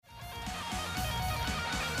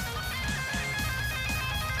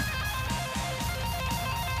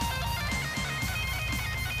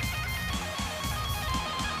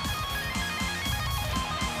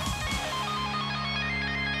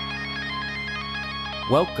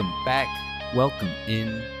Welcome back. Welcome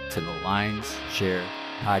in to the Lines Share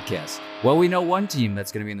Podcast. Well, we know one team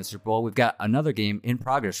that's going to be in the Super Bowl. We've got another game in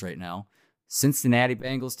progress right now. Cincinnati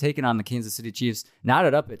Bengals taking on the Kansas City Chiefs.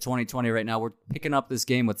 Knotted up at 20-20 right now. We're picking up this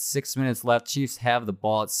game with 6 minutes left. Chiefs have the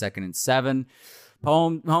ball at 2nd and 7.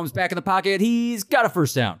 Mahomes back in the pocket. He's got a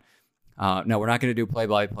first down. No, we're not going to do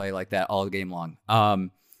play-by-play like that all game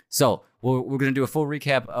long. So we're going to do a full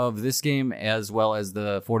recap of this game as well as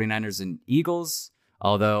the 49ers and Eagles.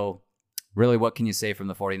 Although, really, what can you say from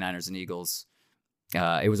the 49ers and Eagles?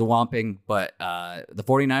 It was a whomping, but the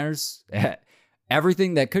 49ers,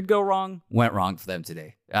 everything that could go wrong went wrong for them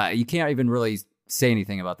today. You can't even really say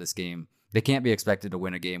anything about this game. They can't be expected to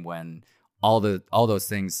win a game when all those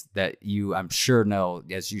things that you, I'm sure, know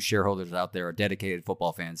as you shareholders out there are dedicated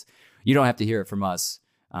football fans. You don't have to hear it from us.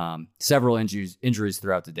 Several injuries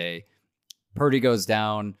throughout the day. Purdy goes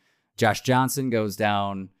down. Josh Johnson goes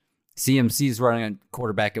down. CMC's running a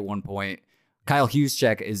quarterback at one point. Kyle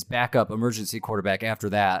Juszczyk is backup emergency quarterback after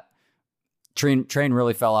that. Train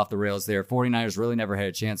really fell off the rails there. 49ers really never had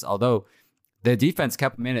a chance, although the defense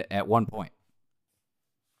kept them in it at one point.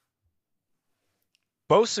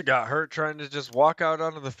 Bosa got hurt trying to just walk out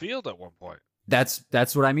onto the field at one point. That's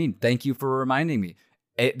what I mean. Thank you for reminding me.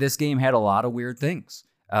 This game had a lot of weird things.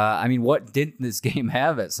 What didn't this game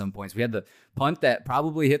have at some points? We had the punt that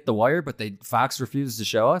probably hit the wire, but Fox refused to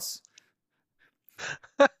show us.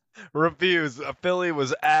 Refused. Philly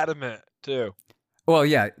was adamant, too. Well,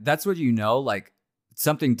 yeah, that's what like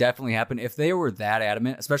something definitely happened. If they were that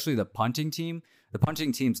adamant, especially the punting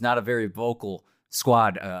team's not a very vocal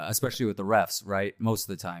squad, especially with the refs, right? Most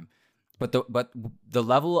of the time. But the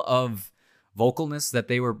level of vocalness that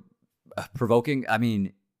they were provoking,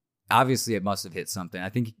 obviously it must have hit something. I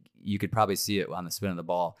think you could probably see it on the spin of the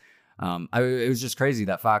ball. It was just crazy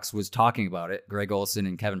that Fox was talking about it. Greg Olsen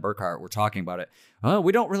and Kevin Burkhardt were talking about it. Oh,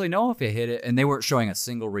 we don't really know if it hit it, and they weren't showing a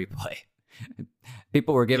single replay.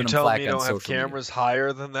 People were giving them flack on social media. You don't have cameras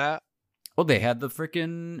higher than that? Well, they had the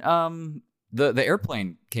freaking the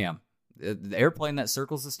airplane cam, the airplane that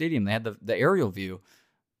circles the stadium. They had the aerial view,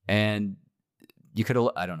 and you could have.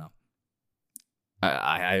 I don't know.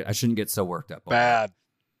 I shouldn't get so worked up. Bad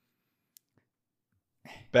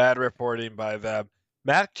reporting by them.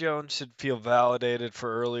 Mac Jones should feel validated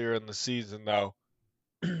for earlier in the season, though.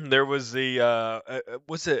 There was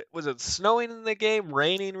was it snowing in the game?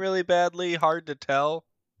 Raining really badly? Hard to tell.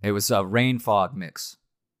 It was a rain fog mix.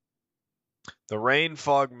 The rain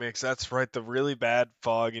fog mix. That's right. The really bad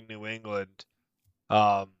fog in New England.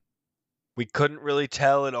 We couldn't really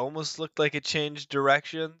tell. It almost looked like it changed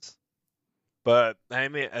directions. But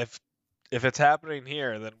if it's happening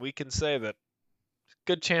here, then we can say that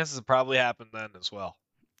good chances it probably happened then as well.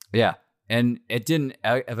 Yeah, and it didn't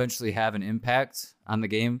eventually have an impact on the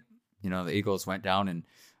game. The Eagles went down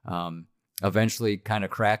and eventually kind of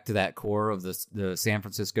cracked that core of the San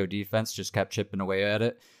Francisco defense, just kept chipping away at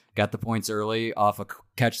it. Got the points early off a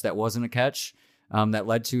catch that wasn't a catch that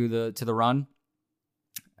led to the run.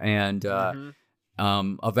 And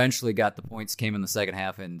eventually got the points, came in the second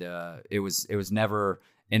half, and it was never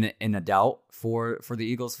in a doubt for the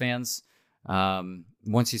Eagles fans.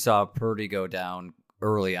 Once you saw Purdy go down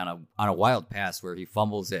early on a wild pass where he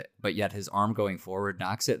fumbles it, but yet his arm going forward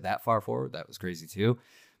knocks it that far forward, that was crazy too.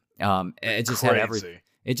 It just had everything.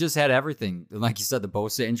 It just had everything. Like you said, the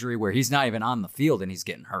Bosa injury where he's not even on the field and he's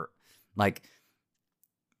getting hurt. Like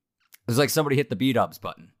it was like somebody hit the B-dubs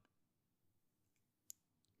button.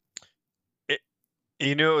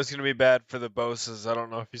 You knew it was going to be bad for the Bosas. I don't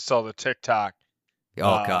know if you saw the TikTok.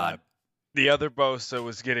 Oh, God. The other Bosa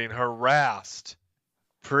was getting harassed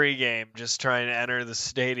pregame just trying to enter the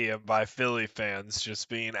stadium by Philly fans, just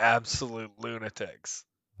being absolute lunatics.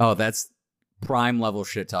 Oh, that's prime level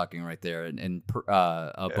shit talking right there. And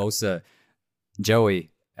Bosa,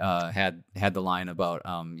 Joey had the line about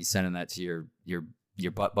you sending that to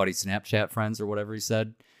your butt buddy Snapchat friends or whatever he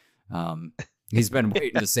said. He's been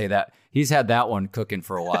waiting to say that. He's had that one cooking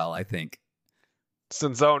for a while, I think.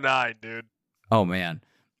 Since 2009, dude. Oh, man.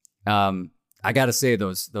 I got to say,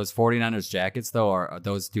 those 49ers jackets, though,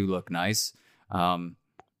 those do look nice.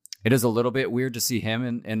 It is a little bit weird to see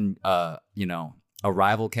him in a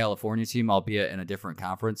rival California team, albeit in a different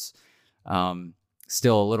conference.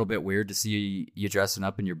 Still a little bit weird to see you dressing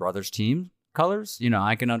up in your brother's team colors.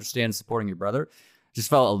 I can understand supporting your brother. Just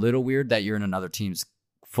felt a little weird that you're in another team's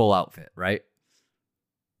full outfit, right?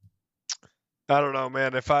 I don't know,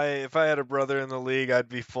 man. If I had a brother in the league, I'd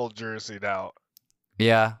be full jerseyed out.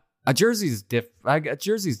 Yeah. A jersey's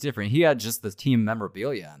different. He had just the team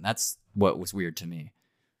memorabilia, and that's what was weird to me.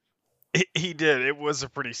 He did. It was a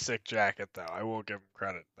pretty sick jacket, though. I will give him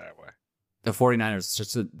credit that way. the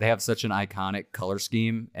 49ers, they have such an iconic color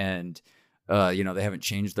scheme, and they haven't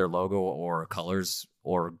changed their logo or colors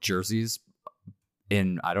or jerseys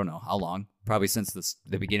in I don't know how long, probably since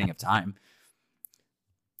the beginning of time.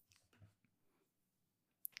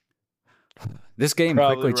 This game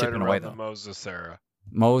Probably quickly chipping away, the though.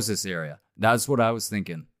 Moses era. That's what I was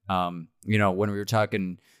thinking. When we were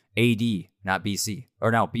talking AD, not BC, or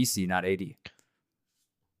now BC, not AD.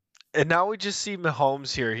 And now we just see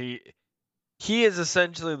Mahomes here. He is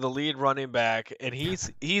essentially the lead running back, and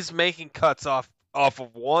he's making cuts off of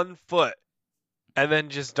 1 foot, and then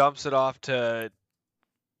just dumps it off to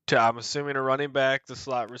I'm assuming a running back, the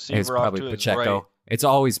slot receiver. It's probably off to Pacheco. His right. It's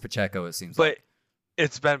always Pacheco. It seems like.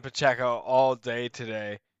 It's been Pacheco all day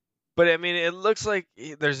today. But I mean, it looks like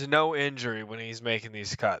there's no injury when he's making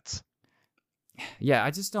these cuts. Yeah, I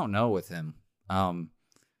just don't know with him.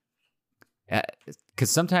 Because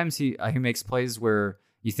sometimes he makes plays where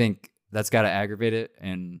you think that's got to aggravate it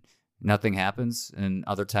and nothing happens, and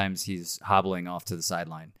other times he's hobbling off to the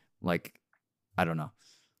sideline. Like, I don't know.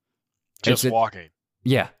 Just walking.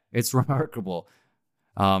 Yeah, it's remarkable.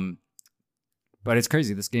 But it's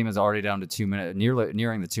crazy. This game is already down to 2 minutes,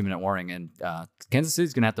 nearing the 2-minute warning, and Kansas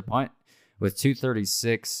City's gonna have to punt with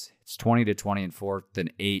 2:36. It's 20-20 and 4th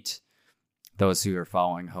and 8. Those who are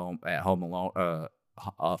following along at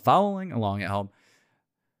home.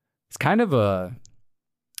 It's kind of a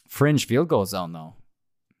fringe field goal zone, though.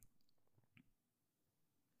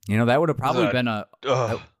 That would have probably been that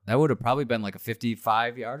would have probably been like a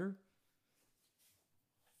 55-yarder.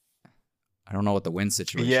 I don't know what the win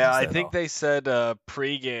situation is. Yeah, I think they said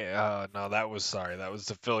pregame. No, that was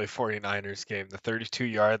the Philly 49ers game. The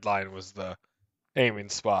 32-yard line was the aiming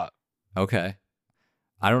spot. Okay.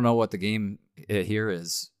 I don't know what the game here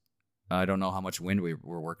is. I don't know how much wind we're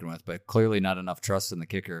working with, but clearly not enough trust in the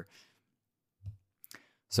kicker.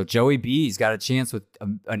 So Joey B's got a chance with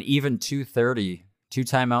an even 2:30, 2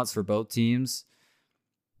 timeouts for both teams.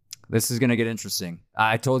 This is going to get interesting.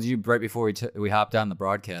 I told you right before we hopped on the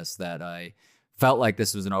broadcast that I felt like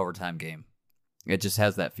this was an overtime game. It just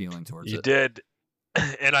has that feeling towards it. You did.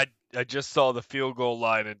 And I just saw the field goal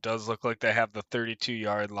line. It does look like they have the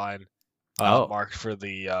 32-yard line marked for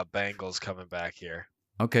the Bengals coming back here.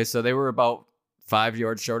 Okay, so they were about 5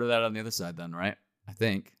 yards short of that on the other side then, right? I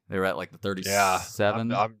think. They were at like the 37.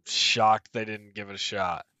 Yeah, I'm shocked they didn't give it a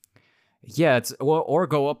shot. Yeah, or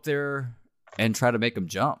go up there and try to make them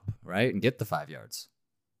jump, right? And get the 5 yards.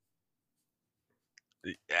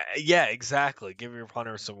 Yeah, exactly. Give your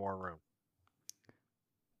punter some more room.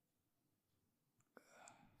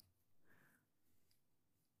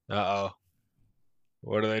 Uh-oh.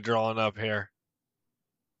 What are they drawing up here?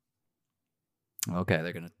 Okay,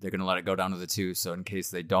 they're gonna let it go down to the 2. So in case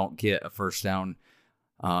they don't get a first down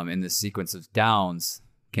in this sequence of downs,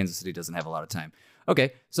 Kansas City doesn't have a lot of time.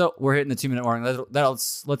 Okay, so we're hitting the 2-minute warning.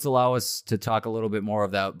 Let's allow us to talk a little bit more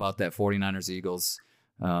about that 49ers Eagles.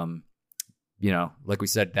 Like we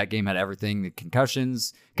said, that game had everything: the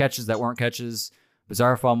concussions, catches that weren't catches,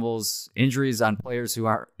 bizarre fumbles, injuries on players who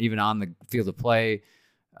aren't even on the field of play.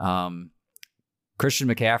 Christian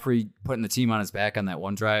McCaffrey putting the team on his back on that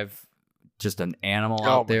one drive, just an animal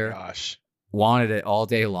out there. Oh my gosh. Wanted it all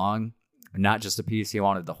day long, not just a piece. He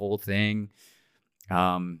wanted the whole thing.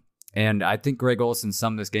 And I think Greg Olsen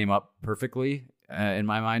summed this game up perfectly in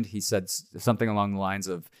my mind. He said something along the lines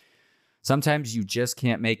of, sometimes you just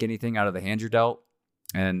can't make anything out of the hand you're dealt.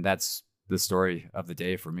 And that's the story of the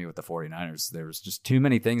day for me with the 49ers. There was just too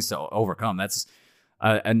many things to overcome. That's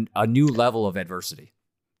a new level of adversity.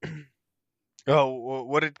 Oh,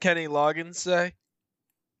 what did Kenny Loggins say?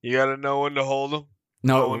 You got to know when to hold them,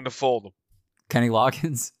 know when to fold them. Kenny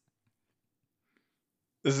Loggins?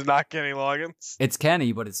 This is not Kenny Loggins? It's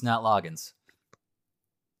Kenny, but it's not Loggins.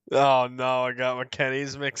 Oh, no, I got my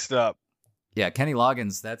Kennys mixed up. Yeah, Kenny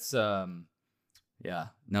Loggins, that's, no,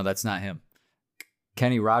 that's not him.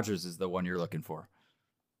 Kenny Rogers is the one you're looking for.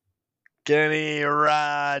 Kenny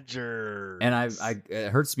Rogers. And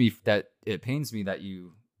it pains me that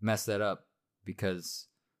you messed that up because,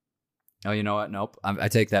 oh, you know what? Nope. I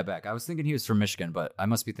take that back. I was thinking he was from Michigan, but I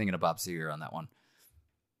must be thinking of Bob Seger on that one.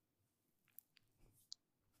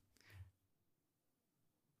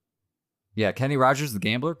 Yeah, Kenny Rogers, the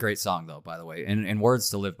Gambler. Great song, though, by the way. And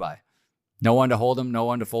words to live by. No one to hold him, no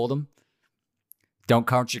one to fold him. Don't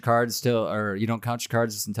count your cards you don't count your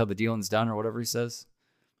cards until the dealing's done, or whatever he says.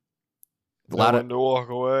 No one to walk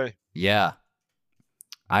away. Yeah.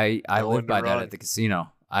 I live by that at the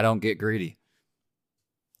casino. I don't get greedy.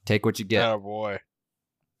 Take what you get. Oh, boy.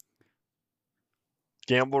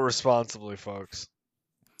 Gamble responsibly, folks.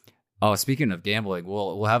 Oh, speaking of gambling,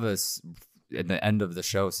 we'll have a at the end of the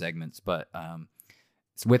show segments. But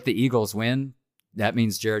with the Eagles win, that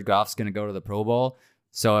means Jared Goff's going to go to the Pro Bowl.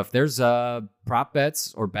 So if there's prop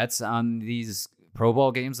bets or bets on these Pro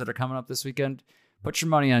Bowl games that are coming up this weekend, put your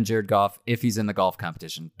money on Jared Goff if he's in the golf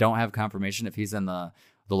competition. Don't have confirmation if he's in the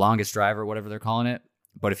longest drive or whatever they're calling it.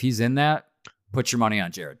 But if he's in that, put your money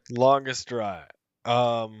on Jared. Longest drive.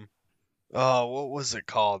 What was it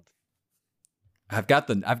called? I've got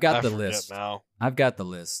the list now. I've got the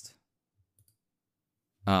list.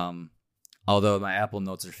 Although my Apple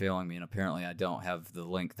Notes are failing me, and apparently I don't have the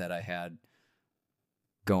link that I had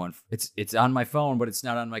going. It's on my phone, but it's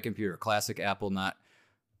not on my computer. Classic Apple, not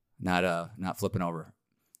flipping over.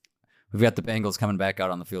 We've got the Bengals coming back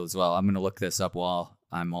out on the field as well. I'm going to look this up while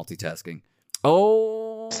I'm multitasking.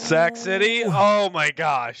 Oh, Sac City! Oh my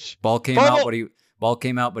gosh! Ball came out,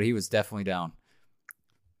 but he was definitely down.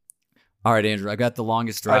 All right, Andrew, I got the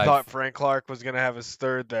longest drive. I thought Frank Clark was going to have his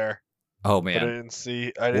third there. Oh man, but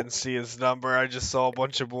I didn't see his number. I just saw a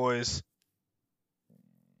bunch of boys.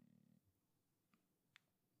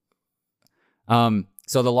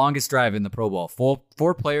 So the longest drive in the Pro Bowl.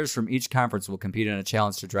 Four players from each conference will compete in a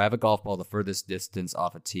challenge to drive a golf ball the furthest distance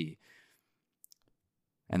off a tee.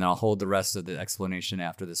 And I'll hold the rest of the explanation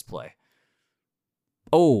after this play.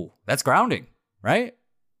 Oh, that's grounding, right?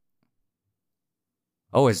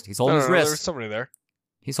 Oh, he's holding his wrist. There's somebody there.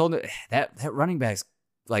 He's holding it. That running back's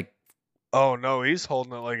like. Oh no, he's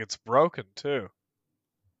holding it like it's broken too.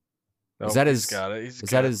 No, is that his? Got it. Is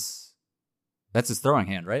that his? That's his throwing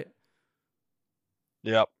hand, right?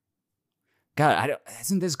 Yep. God,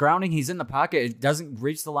 isn't this grounding? He's in the pocket. It doesn't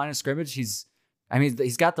reach the line of scrimmage. He's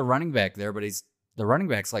got the running back there, but the running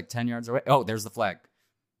back's like 10 yards away. Oh, there's the flag.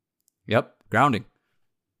 Yep, grounding.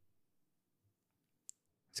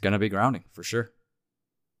 It's gonna be grounding for sure.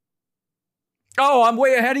 Oh, I'm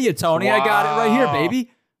way ahead of you, Tony. Wow. I got it right here,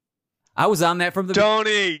 baby. I was on that from the...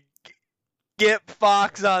 Tony, get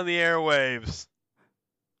Fox on the airwaves.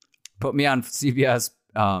 Put me on CBS.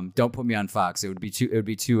 Don't put me on Fox. It would be too...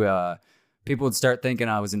 people would start thinking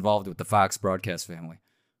I was involved with the Fox broadcast family.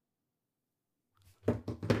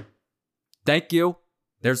 Thank you.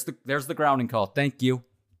 There's the grounding call. Thank you.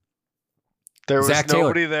 There was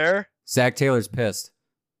nobody there? Zach Taylor's pissed.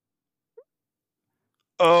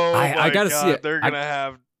 Oh, I gotta see it. They're going to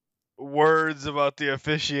have words about the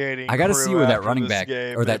officiating. I got to see where that running back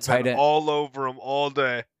or that tight end. All over him all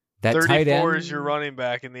day. That 34 tight end is your running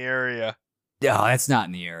back in the area. No, that's not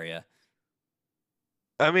in the area.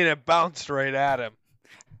 I mean, it bounced right at him.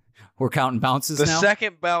 We're counting bounces now? The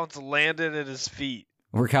second bounce landed at his feet.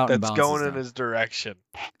 We're counting bounces that's going now. In his direction.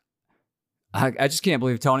 I just can't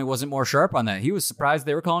believe Tony wasn't more sharp on that. He was surprised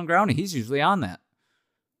they were calling grounding. He's usually on that.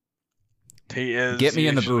 He is. Get me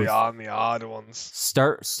in the booth. On the odd ones.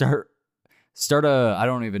 Start a. I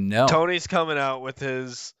don't even know. Tony's coming out with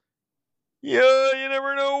his. Yeah, you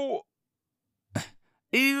never know.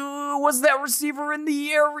 Ew, was that receiver in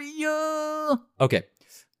the area? Okay,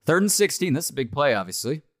 3rd and 16. This is a big play,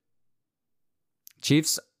 obviously.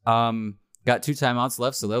 Chiefs got 2 timeouts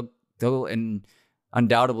left, so they'll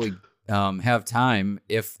undoubtedly have time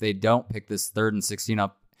if they don't pick this 3rd and 16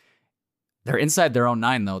 up. They're inside their own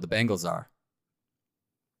 9, though. The Bengals are.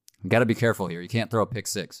 You got to be careful here. You can't throw a pick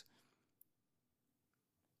 6.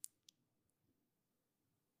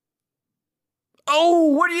 Oh,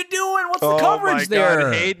 what are you doing? What's the coverage there?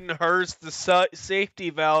 God. Hayden Hurst, the safety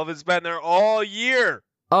valve, has been there all year.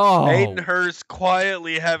 Oh, Hayden Hurst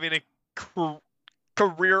quietly having a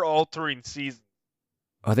career-altering season.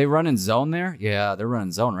 Are they running zone there? Yeah, they're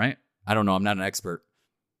running zone, right? I don't know. I'm not an expert.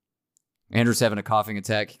 Andrew's having a coughing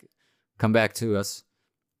attack. Come back to us.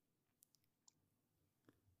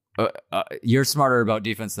 You're smarter about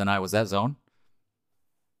defense than I was. That zone?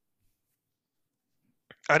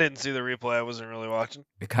 I didn't see the replay. I wasn't really watching.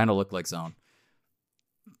 It kind of looked like zone.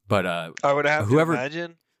 But I would have to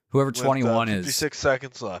imagine whoever 21 is 56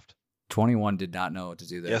 seconds left. 21 did not know what to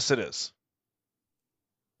do there. Yes, it is.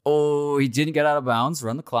 Oh, he didn't get out of bounds.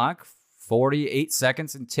 Run the clock. 48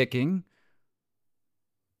 seconds and ticking.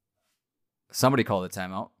 Somebody called a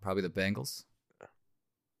timeout. Probably the Bengals.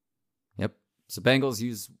 Yep. So Bengals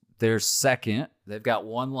use their second. They've got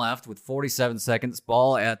 1 left with 47 seconds.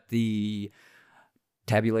 Ball at the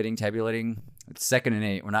tabulating. It's 2nd and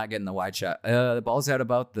 8. We're not getting the wide shot. The ball's at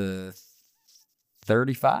about the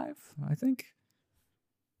 35, I think.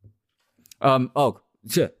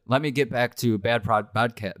 Let me get back to bad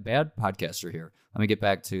podcaster here. Let me get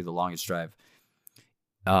back to the longest drive.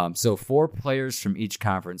 So 4 players from each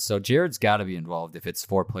conference. So Jared's got to be involved if it's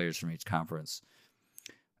 4 players from each conference.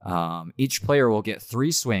 Each player will get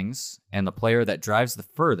 3 swings, and the player that drives the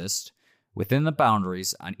furthest within the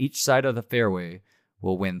boundaries on each side of the fairway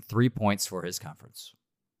will win 3 points for his conference.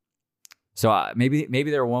 So maybe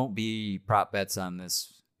there won't be prop bets on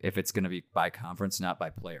this if it's going to be by conference, not by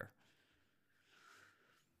player.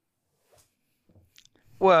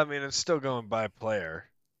 Well, I mean, it's still going by player.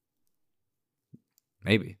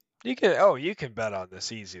 Maybe. You can bet on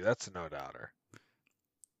this easy. That's a no-doubter.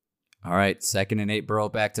 All right, 2nd and 8, Burrow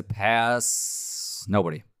back to pass.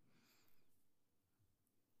 Nobody.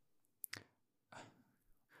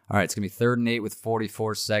 All right, it's going to be 3rd and 8 with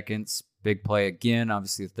 44 seconds. Big play again.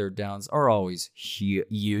 Obviously, the third downs are always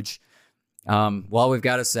huge. While we've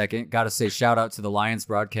got a second, got to say shout out to the Lions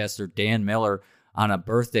broadcaster Dan Miller on a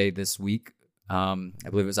birthday this week. I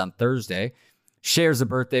believe it was on Thursday. Shares a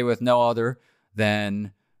birthday with no other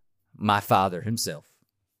than my father himself.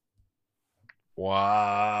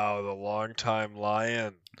 Wow, the longtime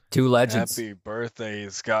Lion. 2 legends. Happy birthday.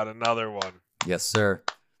 He's got another one. Yes, sir.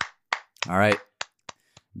 All right.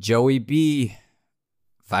 Joey B.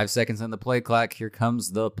 5 seconds on the play clock. Here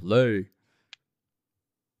comes the play.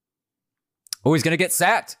 Oh, he's going to get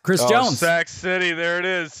sacked. Chris Jones. Sack City. There it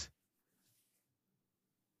is.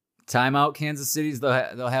 Timeout, Kansas City.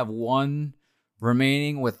 They'll have 1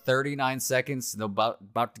 remaining with 39 seconds. They're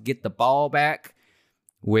about to get the ball back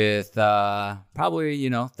with probably,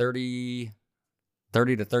 30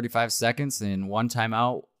 to 35 seconds and 1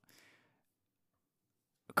 timeout.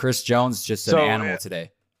 Chris Jones just an animal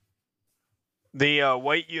today. The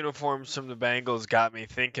white uniforms from the Bengals got me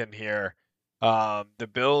thinking here. The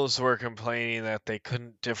Bills were complaining that they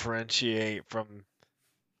couldn't differentiate from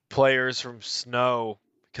players from snow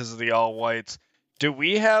because of the all whites. Do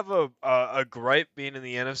we have a gripe being in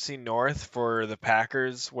the NFC North for the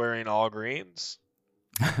Packers wearing all greens?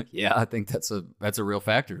 Yeah, I think that's a real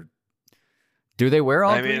factor. Do they wear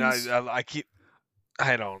all greens?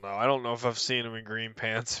 I don't know. I don't know if I've seen them in green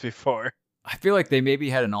pants before. I feel like they maybe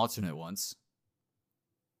had an alternate once.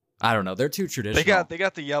 I don't know. They're too traditional. They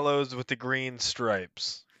got the yellows with the green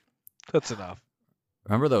stripes. That's enough.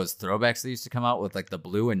 Remember those throwbacks that used to come out with like the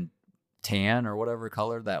blue and tan or whatever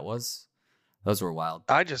color that was? Those were wild.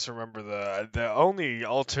 I just remember the only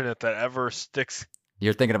alternate that ever sticks.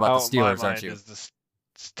 You're thinking about the Steelers, aren't you? Is the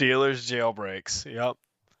Steelers jailbreaks. Yep.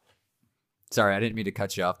 Sorry, I didn't mean to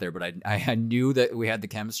cut you off there, but I knew that we had the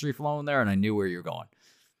chemistry flowing there, and I knew where you were going.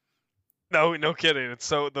 No kidding.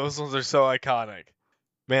 Those ones are so iconic.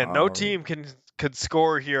 Man, no team could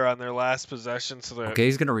score here on their last possession. So okay,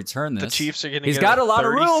 he's going to return this. The Chiefs are going to. He's got a lot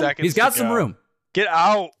of room. He's got some room. Get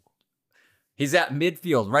out. He's at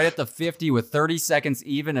midfield, right at the 50 with 30 seconds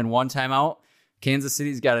even and 1 timeout. Kansas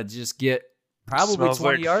City's got to just get probably Smells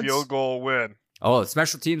 20 like yards. Field goal win. Oh,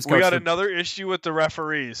 special teams coach. We got another issue with the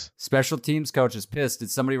referees. Special teams coach is pissed.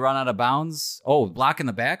 Did somebody run out of bounds? Oh, block in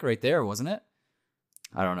the back right there, wasn't it?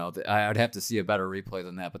 I don't know. I'd have to see a better replay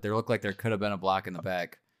than that, but there looked like there could have been a block in the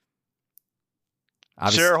back.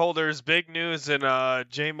 Obviously, shareholders, big news in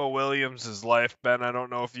J-Mo Williams' life. Ben, I don't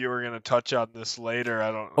know if you were going to touch on this later.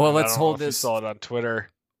 Let's hold this. You saw it on Twitter.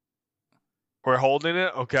 We're holding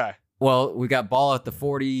it? Okay. Well, we got ball at the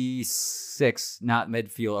 46, not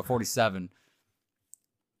midfield, or 47.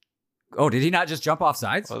 Oh, did he not just jump off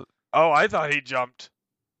sides? Oh, I thought he jumped.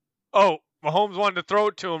 Oh, Mahomes wanted to throw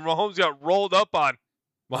it to him. Mahomes got rolled up on.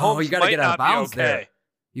 Mahomes you got to get out of bounds there.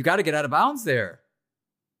 You got to get out of bounds there.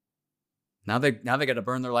 Now they got to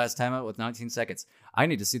burn their last timeout with 19 seconds. I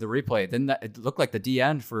need to see the replay. Then it looked like the D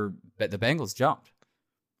end for the Bengals jumped.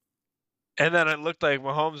 And then it looked like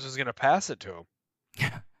Mahomes was going to pass it to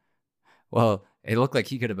him. Well, it looked like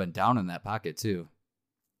he could have been down in that pocket too.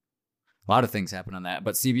 A lot of things happen on that.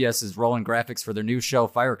 But CBS is rolling graphics for their new show,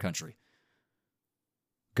 Fire Country.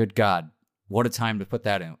 Good God. What a time to put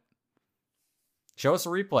that in. Show us a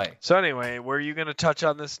replay. So anyway, were you going to touch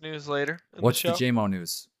on this news later? What's the J-Mo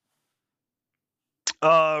news?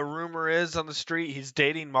 Rumor is on the street he's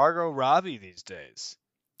dating Margot Robbie these days.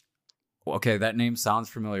 Okay, that name sounds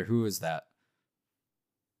familiar. Who is that?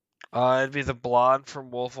 It'd be the blonde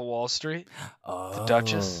from Wolf of Wall Street. The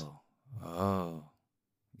Duchess. Oh.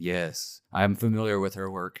 Yes. I'm familiar with her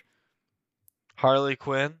work. Harley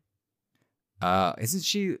Quinn.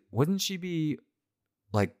 Wouldn't she be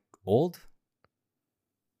like old?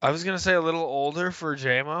 I was going to say a little older for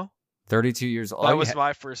J-Mo. 32 years old. That was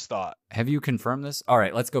my first thought. Have you confirmed this? All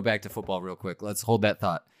right, let's go back to football real quick. Let's hold that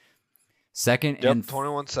thought.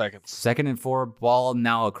 21 seconds. 2nd and 4, ball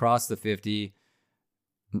now across the 50.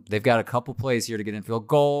 They've got a couple plays here to get in field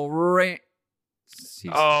goal range.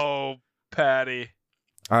 Oh, Patty.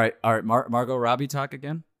 All right. Margot Robbie talk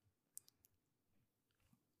again.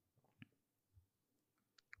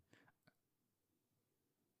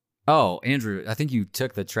 Oh, Andrew, I think you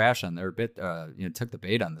took the trash on there bit. Took the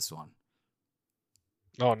bait on this one.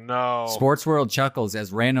 Oh no! Sports World chuckles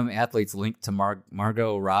as random athletes linked to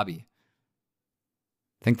Margot Robbie.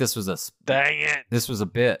 I think this was Dang it! This was a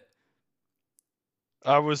bit.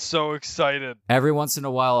 I was so excited. Every once in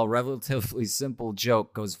a while, a relatively simple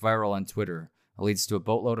joke goes viral on Twitter. It leads to a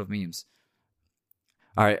boatload of memes.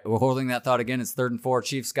 All right, we're holding that thought again. It's 3rd and 4.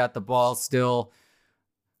 Chiefs got the ball still.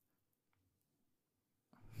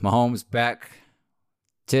 Mahomes back.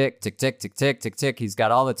 Tick, tick, tick, tick, tick, tick, tick. He's got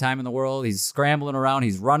all the time in the world. He's scrambling around.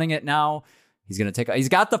 He's running it now. He's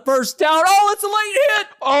got the first down. Oh, it's a late hit.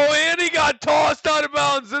 Oh, and he got tossed out of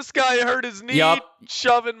bounds. This guy hurt his knee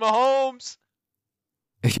shoving Mahomes.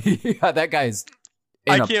 Yeah, that guy's...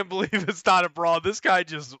 I can't believe it's not a brawl. This guy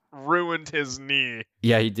just ruined his knee.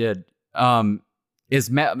 Yeah, he did. Is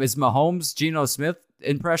Mahomes' Geno Smith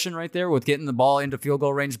impression right there with getting the ball into field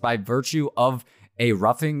goal range by virtue of a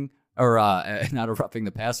roughing, or not a roughing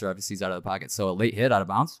the passer, obviously he's out of the pocket, so a late hit out of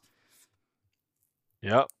bounds?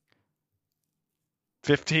 Yep.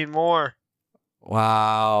 15 more.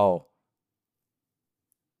 Wow.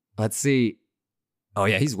 Let's see. Oh,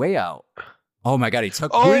 yeah, he's way out. Oh, my God,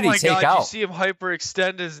 who did he take out? Did you see him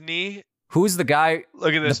hyperextend his knee? Who's the guy?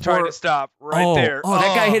 Look at this, trying to stop right there. Oh,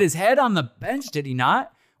 that guy hit his head on the bench, did he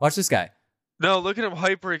not? Watch this guy. No, look at him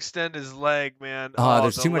hyperextend his leg, man. Oh,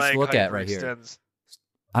 there's too much to look at right here.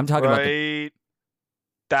 I'm talking about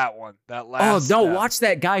that one. That last watch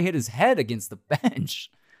that guy hit his head against the bench.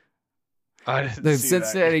 I didn't the see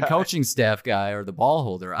Cincinnati that guy. coaching staff guy or the ball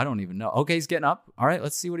holder. I don't even know. Okay, he's getting up. All right,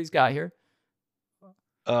 let's see what he's got here.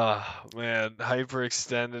 Oh, man.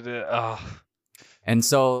 Hyperextended it. Oh. And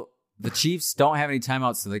so the Chiefs don't have any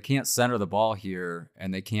timeouts, so they can't center the ball here,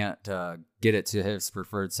 and they can't get it to his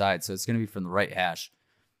preferred side. So it's going to be from the right hash.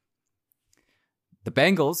 The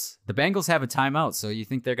Bengals have a timeout, so you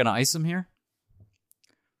think they're going to ice him here?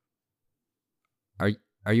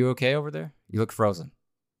 Are you okay over there? You look frozen.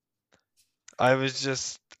 I was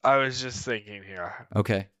just thinking here.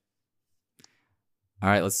 Okay. All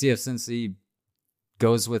right, let's see if Cincy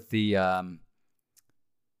goes with the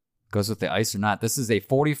ice or not. This is a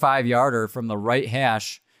 45-yarder from the right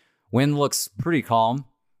hash. Wind looks pretty calm.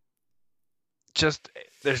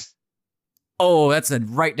 Oh, that's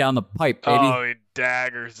right down the pipe, baby. Oh, he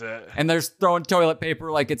daggers it. And they're throwing toilet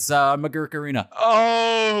paper like it's McGurk Arena.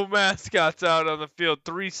 Oh, mascot's out on the field.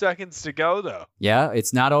 3 seconds to go, though. Yeah,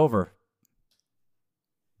 it's not over.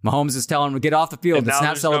 Mahomes is telling him to get off the field. It's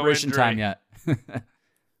not celebration time yet.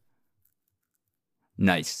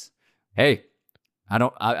 Nice. Hey, I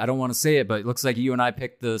don't want to say it, but it looks like you and I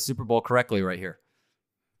picked the Super Bowl correctly right here.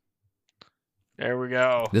 There we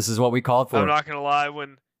go. This is what we called for. I'm not gonna lie.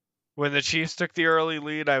 When the Chiefs took the early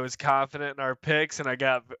lead, I was confident in our picks, and I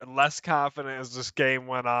got less confident as this game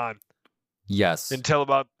went on. Yes. Until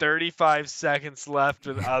about 35 seconds left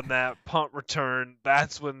on that punt return.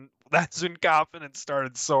 That's when confidence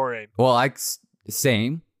started soaring. Well, I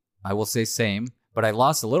will say same. But I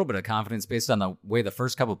lost a little bit of confidence based on the way the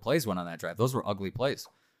first couple of plays went on that drive. Those were ugly plays.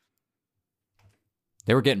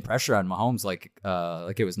 They were getting pressure on Mahomes like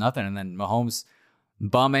it was nothing. And then Mahomes,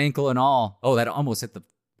 bum ankle and all. Oh, that almost hit the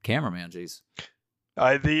cameraman, jeez.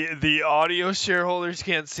 The audio shareholders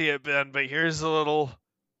can't see it, Ben, but here's a little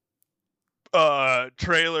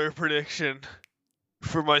trailer prediction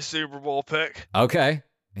for my Super Bowl pick. Okay.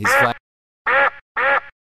 He's flat.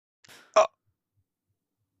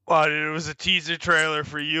 Well, dude, it was a teaser trailer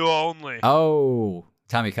for you only. Oh,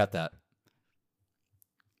 Tommy, cut that.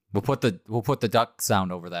 We'll put the duck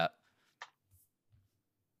sound over that.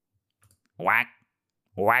 Whack,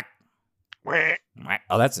 whack, whack, whack.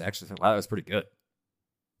 Oh, that was pretty good.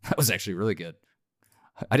 That was actually really good.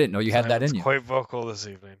 I didn't know you had that in you. Quite vocal this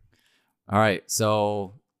evening. All right,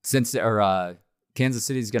 so Kansas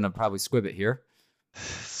City's gonna probably squib it here.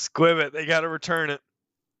 Squib it. They got to return it.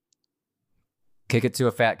 Kick it to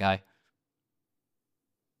a fat guy.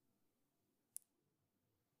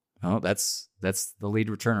 Oh, that's the lead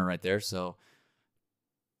returner right there. So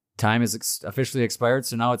time is officially expired.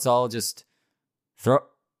 So now it's all just throw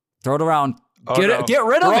it around. Get rid of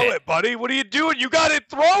it. Throw it, buddy. What are you doing? You got to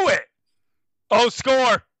throw it. Oh,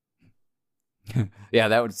 score. Yeah,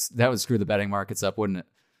 that would screw the betting markets up, wouldn't it?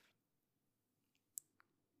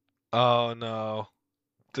 Oh no.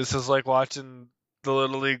 This is like watching the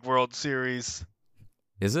Little League World Series.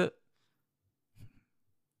 Is it?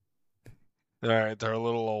 All right, they're a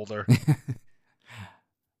little older.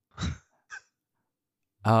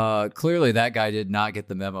 Clearly that guy did not get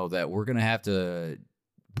the memo that we're going to have to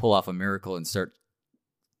pull off a miracle and start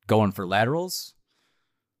going for laterals.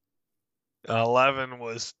 11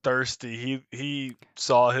 was thirsty. He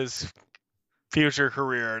saw his future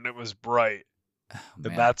career, and it was bright. Oh, And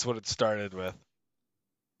man. that's what it started with.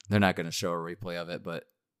 They're not going to show a replay of it, but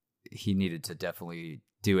he needed to definitely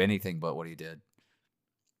do anything but what he did.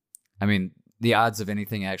 I mean, the odds of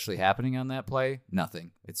anything actually happening on that play,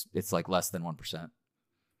 nothing. It's like less than 1%.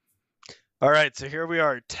 All right, so here we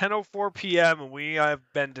are, 10:04 p.m., and we have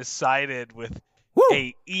been decided with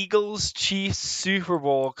a Eagles-Chiefs Super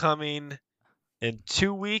Bowl coming in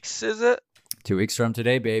 2 weeks, is it? 2 weeks from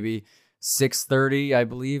today, baby. 6:30, I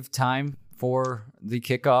believe, time for the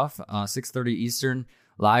kickoff. 6:30 Eastern,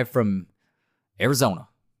 live from Arizona.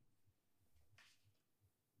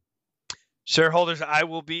 Shareholders, I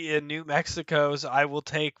will be in New Mexico, so I will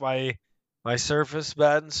take my Surface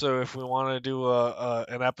bed. So if we want to do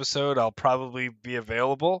an episode, I'll probably be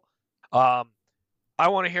available. I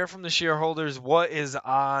want to hear from the shareholders. What is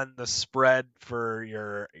on the spread for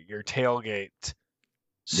your tailgate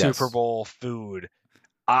Super Bowl food?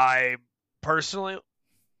 I personally,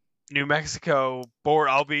 New Mexico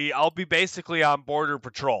I'll be basically on border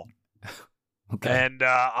patrol. Okay. And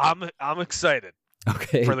I'm excited.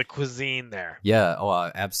 Okay. For the cuisine there. Yeah.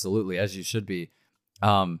 Oh, absolutely. As you should be.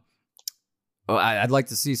 I'd like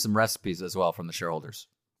to see some recipes as well from the shareholders.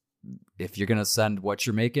 If you're going to send what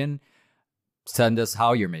you're making, send us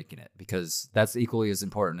how you're making it, because that's equally as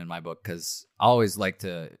important in my book, because I always like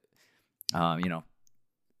to,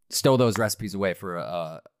 stow those recipes away for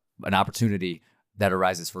an opportunity that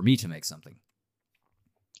arises for me to make something.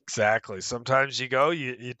 Exactly. Sometimes you go,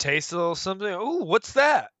 you taste a little something. Oh, what's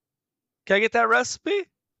that? Can I get that recipe?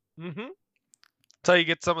 Mm-hmm. That's how you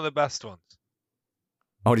get some of the best ones.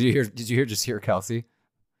 Oh, did you hear Kelsey?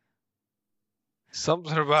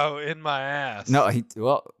 Something about in my ass. No,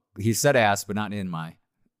 he said ass, but not in my.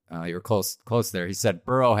 You were close there. He said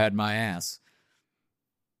Burrow had my ass.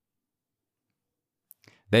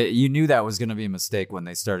 You knew that was going to be a mistake when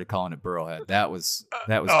they started calling it Burrowhead. That was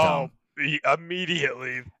dumb.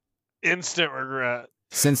 Immediately, instant regret.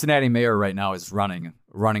 Cincinnati mayor right now is running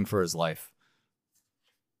for his life.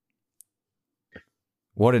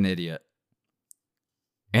 What an idiot.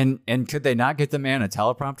 And could they not get the man a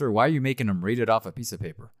teleprompter? Why are you making him read it off a piece of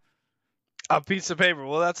paper? A piece of paper.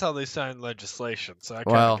 Well, that's how they sign legislation. So I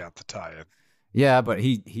kind of got the tie-in. Yeah, but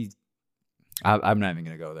I'm not even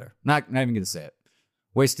going to go there. Not even going to say it.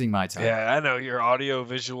 Wasting my time. Yeah, I know your audio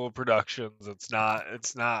visual productions. It's not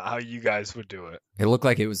how you guys would do it. It looked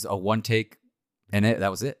like it was a one take, and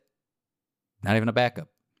that was it. Not even a backup.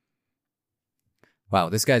 Wow,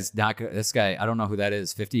 this guy. I don't know who that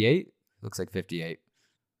is. 58? Looks like 58.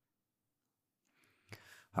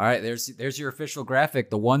 All right, there's your official graphic.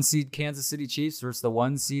 The 1 seed Kansas City Chiefs versus the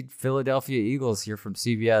 1 seed Philadelphia Eagles here from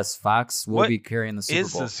CBS. Fox will be carrying the Super Bowl.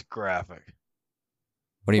 What is this graphic?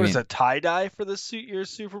 What do you mean? Is a tie-dye for this year's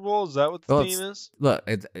Super Bowl? Is that what the theme is? Look,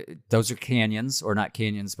 those are canyons, or not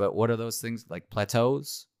canyons, but what are those things? Like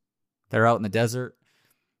plateaus? They're out in the desert.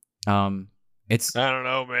 I don't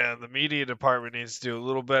know, man. The media department needs to do a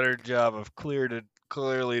little better job of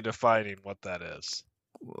clearly defining what that is.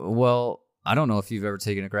 Well, I don't know if you've ever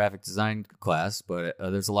taken a graphic design class, but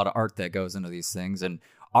there's a lot of art that goes into these things, and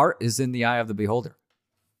art is in the eye of the beholder.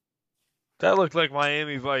 That looked like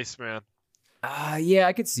Miami Vice, man. Yeah,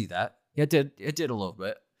 I could see that. It did a little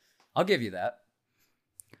bit. I'll give you that.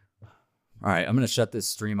 All right, I'm going to shut this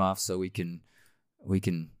stream off so we can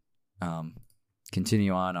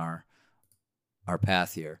continue on our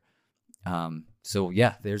path here. So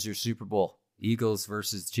yeah, there's your Super Bowl. Eagles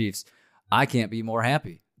versus Chiefs. I can't be more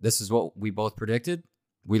happy. This is what we both predicted.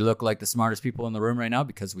 We look like the smartest people in the room right now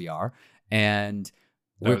because we are. And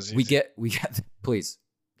we get please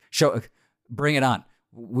bring it on.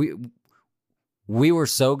 We were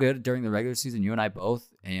so good during the regular season, you and I both,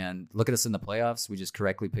 and look at us in the playoffs. We just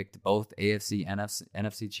correctly picked both AFC and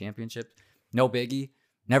NFC championships. No biggie.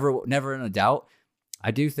 Never in a doubt. I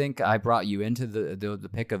do think I brought you into the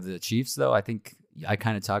pick of the Chiefs, though. I think I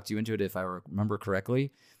kind of talked you into it, if I remember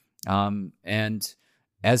correctly. And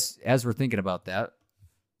as we're thinking about that,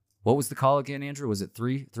 what was the call again, Andrew? Was it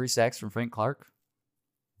three sacks from Frank Clark?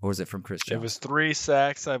 Or was it from Chris Jones? It was 3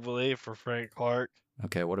 sacks, I believe, for Frank Clark.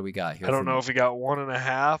 Okay, what do we got here? I don't know if he got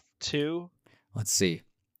 1.5, 2. Let's see.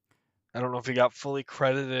 I don't know if he got fully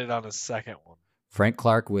credited on his second one. Frank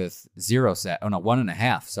Clark with 0 sack. Oh, no,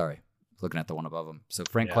 1.5. Sorry. Looking at the one above him. So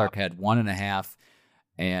Frank Clark had 1.5,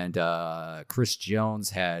 and Chris Jones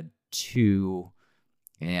had 2,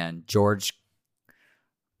 and George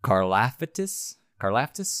Karlaftis.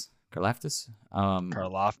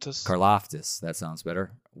 That sounds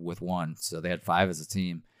better, with 1. So they had 5 as a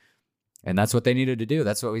team. And that's what they needed to do.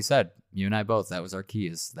 That's what we said. You and I both. That was our key,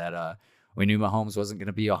 is that We knew Mahomes wasn't going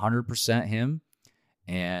to be 100% him,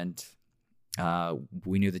 and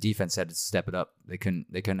we knew the defense had to step it up. They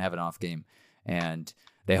couldn't have an off game, and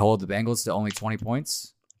they hold the Bengals to only 20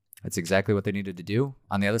 points. That's exactly what they needed to do.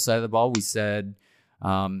 On the other side of the ball, we said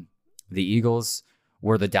the Eagles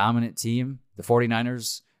were the dominant team. The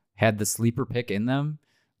 49ers had the sleeper pick in them,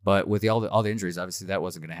 but with all the injuries, obviously that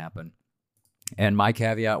wasn't going to happen. And my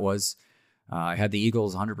caveat was I had the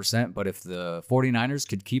Eagles 100%, but if the 49ers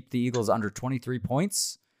could keep the Eagles under 23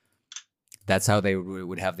 points, that's how they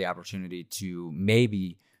would have the opportunity to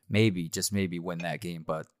maybe, just maybe win that game.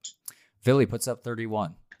 But Philly puts up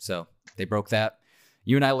 31, so they broke that.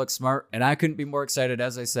 You and I look smart, and I couldn't be more excited.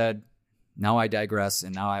 As I said, now I digress,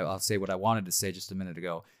 and now I'll say what I wanted to say just a minute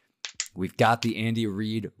ago. We've got the Andy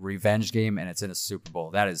Reid revenge game, and it's in a Super Bowl.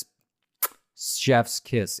 That is chef's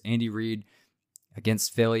kiss. Andy Reid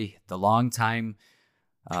against Philly, the longtime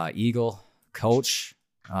Eagle coach.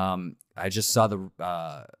 I just saw the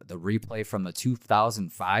replay from the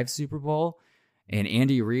 2005 Super Bowl, and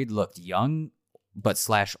Andy Reid looked young but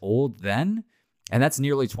 / old then. And that's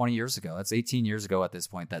nearly 20 years ago. That's 18 years ago at this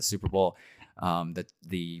point, that Super Bowl that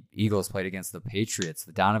the Eagles played against the Patriots.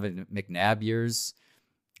 The Donovan McNabb years,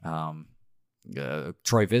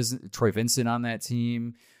 Troy Vincent on that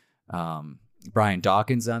team, Brian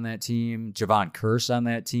Dawkins on that team, Javon Curse on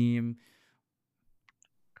that team,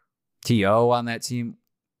 T.O. on that team.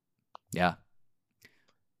 Yeah.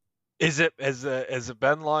 Has it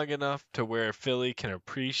been long enough to where Philly can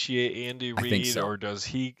appreciate Andy Reid, I think so. or does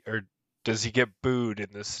he get booed in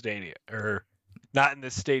this stadium, or not in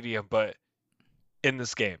this stadium, but in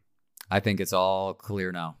this game? I think it's all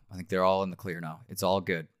clear now. I think they're all in the clear now. It's all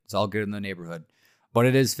good. It's all good in the neighborhood, but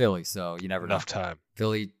it is Philly, so you never know. Enough time.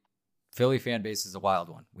 Philly fan base is a wild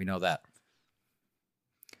one. We know that.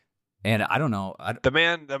 And I don't know.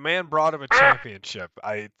 The man brought him a championship.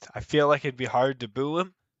 I feel like it'd be hard to boo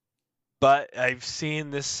him, but I've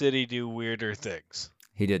seen this city do weirder things.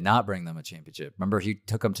 He did not bring them a championship. Remember, he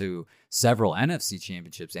took them to several NFC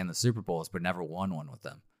championships and the Super Bowls, but never won one with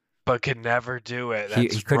them. But could never do it. He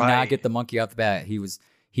could not get the monkey off the bat. He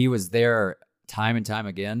was there time and time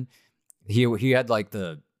again. He had like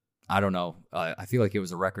I don't know. I feel like it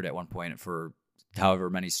was a record at one point for however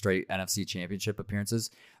many straight NFC championship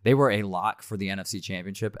appearances. They were a lock for the NFC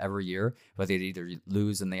championship every year, but they'd either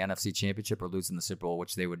lose in the NFC championship or lose in the Super Bowl,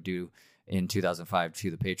 which they would do in 2005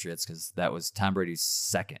 to the Patriots, because that was Tom Brady's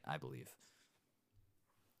second, I believe.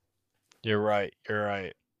 You're right.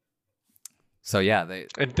 So yeah,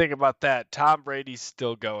 and think about that. Tom Brady's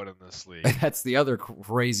still going in this league. That's the other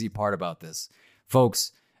crazy part about this,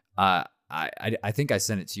 folks. I think I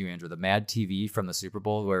sent it to you, Andrew. The Mad TV from the Super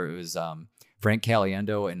Bowl, where it was Frank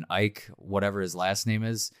Caliendo and Ike, whatever his last name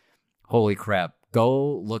is. Holy crap!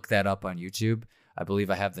 Go look that up on YouTube. I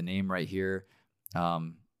believe I have the name right here.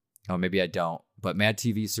 Oh, maybe I don't. But Mad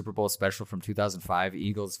TV Super Bowl special from 2005,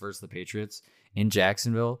 Eagles versus the Patriots in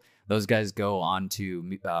Jacksonville. Those guys go on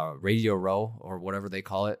to Radio Row, or whatever they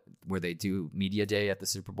call it, where they do media day at the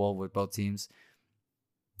Super Bowl with both teams.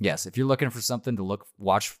 Yes, if you're looking for something to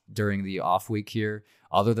watch during the off week here,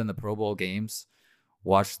 other than the Pro Bowl games,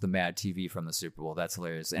 watch the Mad TV from the Super Bowl. That's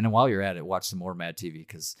hilarious. And while you're at it, watch some more Mad TV,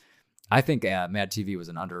 because I think Mad TV was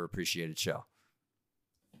an underappreciated show.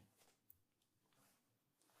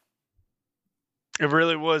 It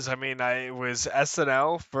really was. I mean, it was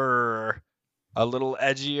SNL for a little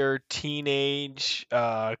edgier teenage,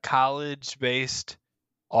 college-based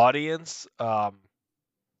audience.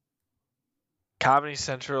 Comedy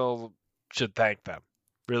Central should thank them.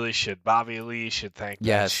 Really should. Bobby Lee should thank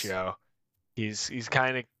that show. He's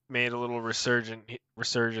kind of made a little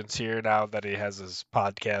resurgence here now that he has his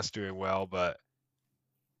podcast doing well, but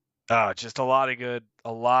just a lot of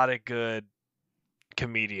good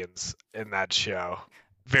comedians in that show.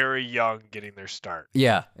 Very young, getting their start.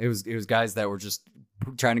 Yeah, it was guys that were just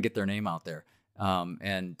trying to get their name out there.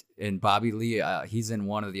 And Bobby Lee, he's in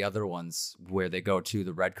one of the other ones where they go to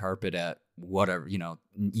the red carpet at whatever,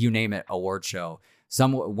 you name it, award show.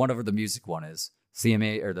 Whatever the music one is,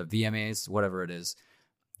 CMA or the VMAs, whatever it is.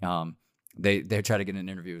 They try to get an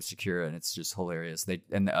interview with Shakira, and it's just hilarious.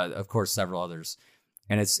 Of course several others,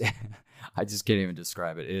 and it's I just can't even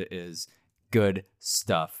describe it. It is good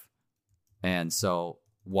stuff, and so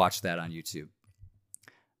watch that on YouTube.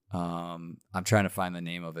 I'm trying to find the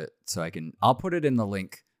name of it so I'll put it in the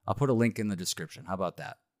link. I'll put a link in the description. How about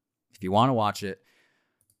that? If you want to watch it,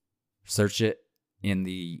 search it in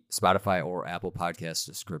the Spotify or Apple Podcast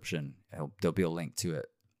description. There'll be a link to it.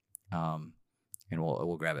 And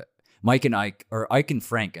we'll grab it. Ike and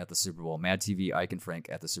Frank at the Super Bowl. Mad TV, Ike and Frank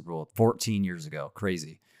at the Super Bowl 14 years ago.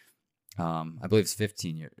 Crazy. I believe it's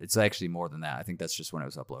 15 years. It's actually more than that. I think that's just when it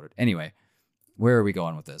was uploaded. Anyway, where are we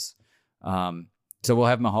going with this? So we'll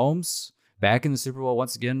have Mahomes back in the Super Bowl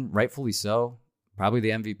once again, rightfully so. Probably the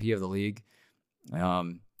MVP of the league.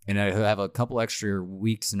 And he'll have a couple extra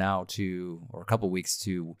weeks now or a couple weeks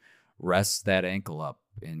to rest that ankle up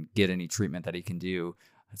and get any treatment that he can do.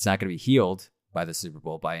 It's not going to be healed by the Super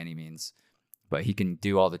Bowl by any means, but he can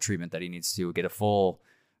do all the treatment that he needs to get a full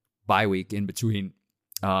bye week in between.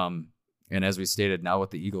 And as we stated, now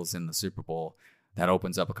with the Eagles in the Super Bowl, that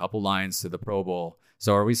opens up a couple lines to the Pro Bowl.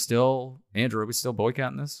 So Andrew, are we still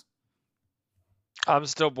boycotting this? I'm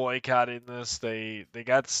still boycotting this. They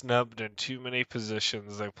got snubbed in too many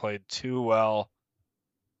positions. They played too well.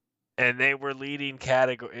 And they were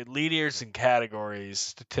leaders in categories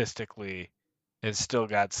statistically and still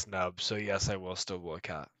got snubbed. So yes, I will still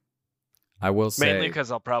boycott. I will say mainly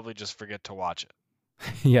because I'll probably just forget to watch it.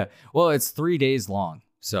 Yeah. Well, it's 3 days long.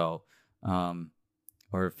 So,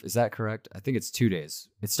 is that correct? I think it's 2 days.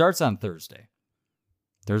 It starts on Thursday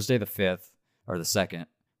the 5th or the 2nd.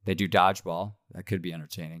 They do dodgeball. That could be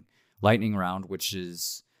entertaining. Lightning round, which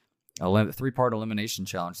is a 3-part elimination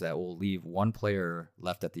challenge that will leave one player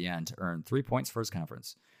left at the end to earn 3 points for his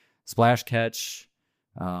conference. Splash catch,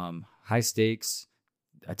 high stakes,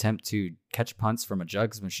 attempt to catch punts from a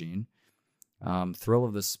jugs machine. Thrill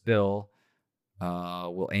of the spill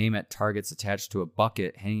will aim at targets attached to a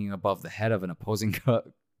bucket hanging above the head of an opposing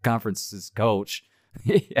conference's coach.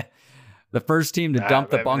 Yeah. The first team to dump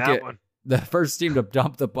the bucket. The first team to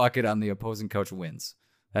dump the bucket on the opposing coach wins.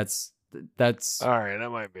 That's all right.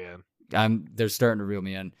 That might be in. They're starting to reel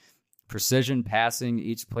me in. Precision passing.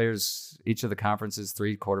 Each of the conference's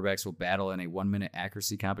 3 quarterbacks will battle in a 1-minute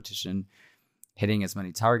accuracy competition, hitting as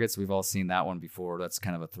many targets. We've all seen that one before. That's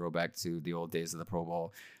kind of a throwback to the old days of the Pro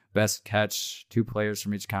Bowl. Best catch. 2 players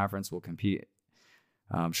from each conference will compete,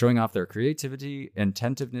 showing off their creativity,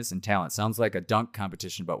 intentiveness, and talent. Sounds like a dunk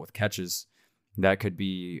competition, but with catches. That could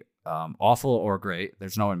be awful or great.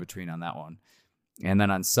 There's no in between on that one. And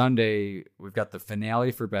then on Sunday, we've got the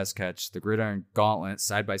finale for best catch, the Gridiron Gauntlet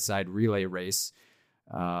side-by-side relay race,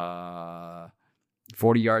 40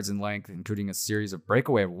 yards in length, including a series of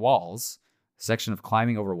breakaway walls, a section of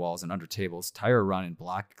climbing over walls and under tables, tire run, and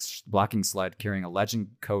blocking sled carrying a legend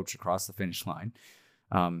coach across the finish line.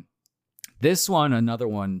 This one, another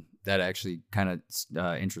one that actually kind of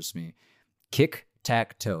interests me,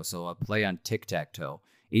 kick-tack-toe, so a play on tic-tac-toe.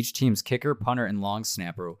 Each team's kicker, punter, and long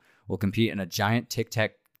snapper will compete in a giant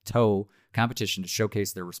tic-tac-toe competition to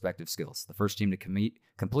showcase their respective skills. The first team to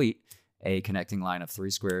complete a connecting line of 3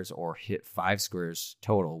 squares or hit 5 squares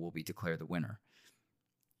total will be declared the winner.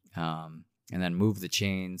 And then move the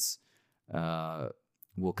chains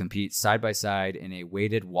will compete side by side in a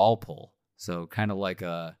weighted wall pull. So kind of like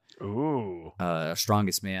a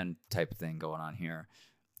strongest man type of thing going on here.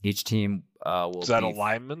 Each team will. Is that a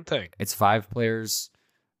lineman thing? It's 5 players.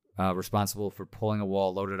 Responsible for pulling a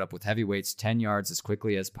wall loaded up with heavy weights 10 yards as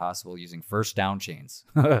quickly as possible using first down chains.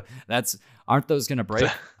 Aren't those going to break?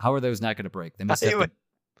 How are those not going to break?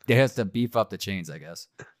 They have to beef up the chains, I guess.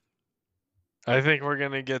 I think we're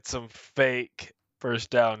going to get some fake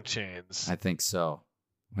first down chains. I think so.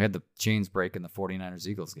 We had the chains break in the 49ers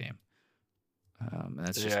Eagles game. And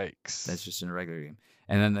that's just in a regular game.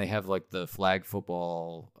 And then they have like the flag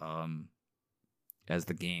football as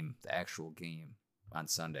the actual game on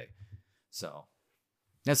Sunday. So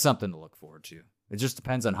that's something to look forward to. It just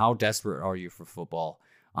depends on how desperate are you for football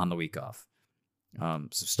on the week off. So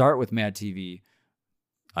start with Mad TV,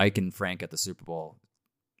 Ike and Frank at the Super Bowl.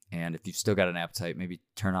 And if you've still got an appetite, maybe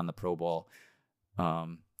turn on the Pro Bowl.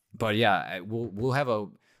 But yeah, we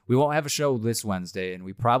won't have a show this Wednesday, and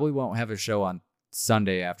we probably won't have a show on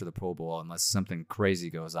Sunday after the Pro Bowl unless something crazy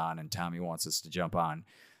goes on and Tommy wants us to jump on.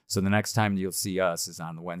 So the next time you'll see us is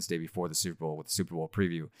on the Wednesday before the Super Bowl with the Super Bowl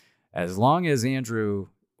preview. As long as Andrew,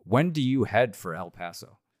 when do you head for El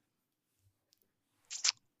Paso?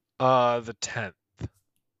 The 10th.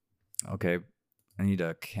 Okay. I need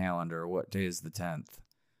a calendar. What day is the 10th?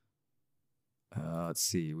 Let's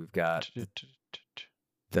see. We've got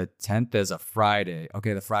the 10th is a Friday.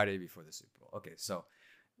 Okay, the Friday before the Super Bowl. Okay, so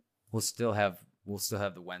we'll still have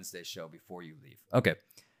the Wednesday show before you leave. Okay.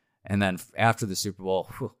 And then after the Super Bowl,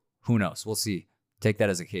 who knows? We'll see. Take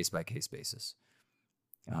that as a case-by-case basis.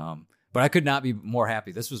 But I could not be more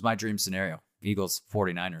happy. This was my dream scenario. Eagles,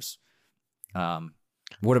 49ers.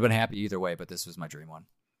 Would have been happy either way, but this was my dream one.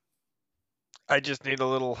 I just need a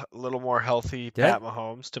little more healthy Pat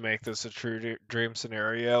Mahomes to make this a true dream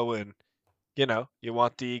scenario. And, you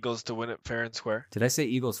want the Eagles to win it fair and square. Did I say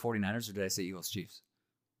Eagles, 49ers, or did I say Eagles, Chiefs?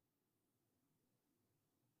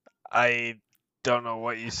 I don't know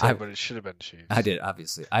what you said, but it should have been Chiefs. I did,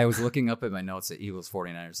 obviously. I was looking up at my notes at Eagles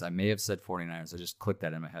 49ers. I may have said 49ers. I just clicked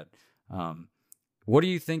that in my head. What do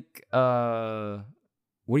you think we're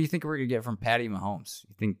gonna get from Patty Mahomes?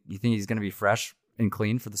 You think he's gonna be fresh and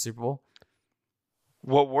clean for the Super Bowl?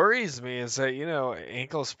 What worries me is that,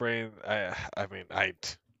 ankle sprain, I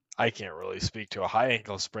can't really speak to a high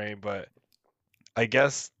ankle sprain, but I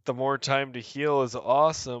guess the more time to heal is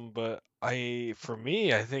awesome, but for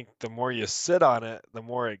me, I think the more you sit on it, the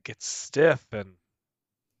more it gets stiff, and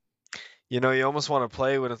you almost want to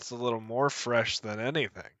play when it's a little more fresh than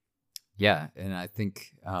anything. Yeah, and I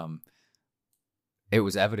think it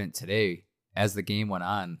was evident today as the game went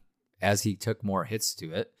on, as he took more hits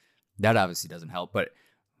to it. That obviously doesn't help, but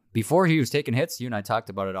before he was taking hits, you and I talked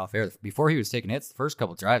about it off air. Before he was taking hits, the first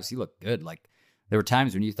couple drives, he looked good. Like there were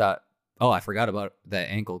times when you thought, "Oh, I forgot about that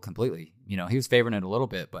ankle completely." He was favoring it a little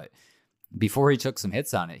bit, but before he took some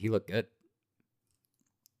hits on it, he looked good.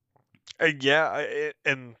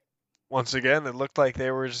 And once again, it looked like they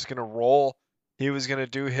were just going to roll. He was going to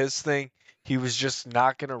do his thing. He was just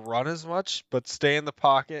not going to run as much, but stay in the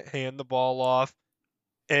pocket, hand the ball off,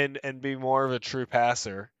 and be more of a true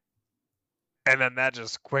passer. And then that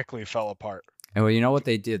just quickly fell apart. And well, you know what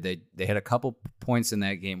they did? They had a couple points in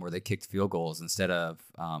that game where they kicked field goals instead of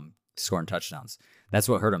scoring touchdowns. That's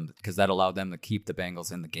what hurt them, because that allowed them to keep the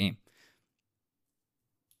Bengals in the game.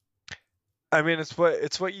 I mean, it's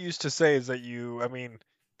what you used to say is that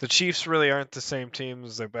the Chiefs really aren't the same team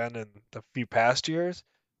as they've been in the few past years.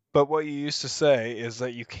 But what you used to say is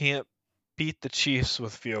that you can't beat the Chiefs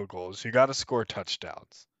with field goals. You got to score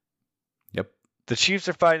touchdowns. Yep. The Chiefs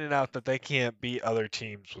are finding out that they can't beat other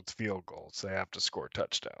teams with field goals. They have to score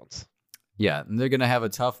touchdowns. Yeah, and they're going to have a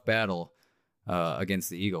tough battle against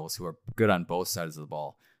the Eagles, who are good on both sides of the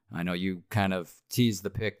ball. I know you kind of teased the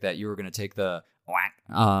pick that you were going to take the whack,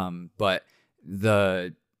 but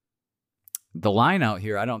the line out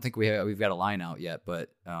here, I don't think we've got a line out yet, but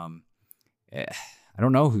I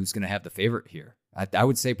don't know who's going to have the favorite here. I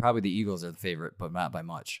would say probably the Eagles are the favorite, but not by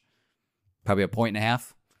much. Probably 1.5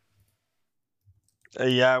 points.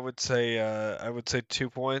 Yeah, I would say 2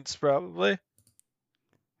 points probably.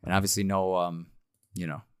 And obviously no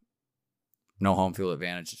home field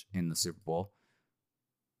advantage in the Super Bowl.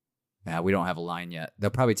 We don't have a line yet. They'll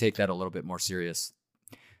probably take that a little bit more serious.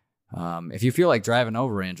 If you feel like driving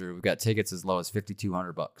over, Andrew, we've got tickets as low as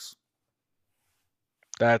 $5,200.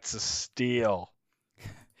 That's a steal.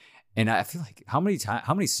 And I feel like how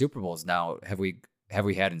many Super Bowls now have we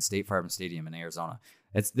had in State Farm Stadium in Arizona?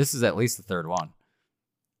 This is at least the third one.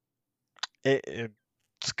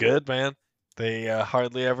 It's good, man. They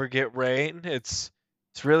hardly ever get rain. It's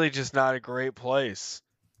really just not a great place.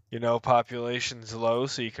 Population's low,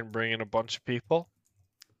 so you can bring in a bunch of people.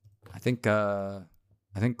 I think Glendale,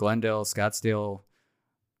 Scottsdale.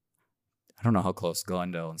 I don't know how close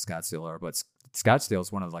Glendale and Scottsdale are, but Scottsdale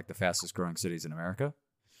is one of the fastest growing cities in America.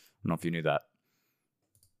 I don't know if you knew that.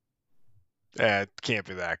 Yeah, it can't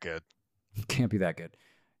be that good. It can't be that good.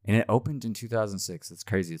 And it opened in 2006. It's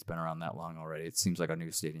crazy. It's been around that long already. It seems like a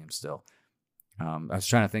new stadium still. I was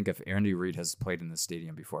trying to think if Andy Reid has played in this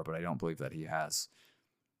stadium before, but I don't believe that he has.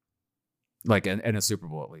 In a Super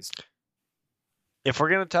Bowl, at least. If we're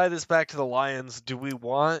going to tie this back to the Lions, do we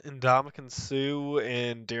want Ndamukong Suh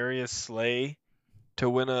and Darius Slay to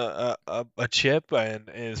win a chip? And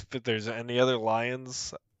if there's any other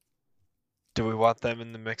Lions, do we want them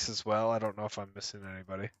in the mix as well? I don't know if I'm missing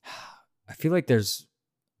anybody. I feel like there's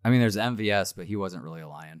MVS, but he wasn't really a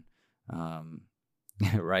Lion.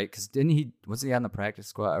 Right? Because wasn't he on the practice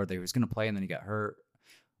squad, or he was going to play and then he got hurt?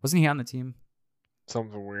 Wasn't he on the team?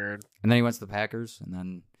 Something weird. And then he went to the Packers, and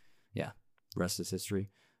then, yeah, rest is history.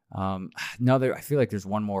 I feel like there's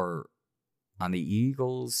one more on the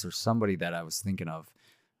Eagles or somebody that I was thinking of.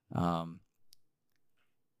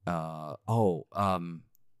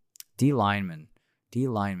 D lineman.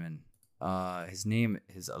 His name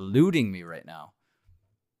is eluding me right now.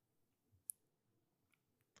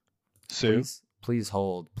 Sue? Please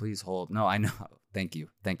hold. No, I know. Thank you.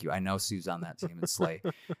 I know Sue's on that team. It's Slay.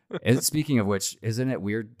 Speaking of which, isn't it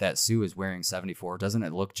weird that Sue is wearing 74? Doesn't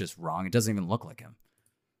it look just wrong? It doesn't even look like him.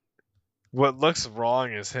 What looks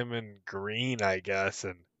wrong is him in green, I guess,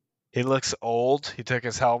 and he looks old. He took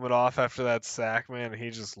his helmet off after that sack, man, and he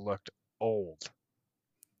just looked old.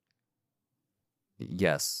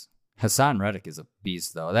 Yes. Hassan Reddick is a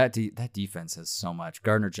beast, though. That defense has so much.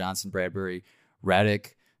 Gardner Johnson, Bradbury,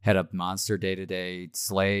 Reddick had a monster day-to-day.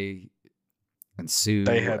 Slay and Sue.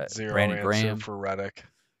 They had zero Brandon answer Graham. for Reddick.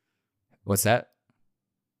 What's that?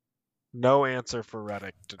 No answer for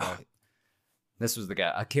Reddick today. This was the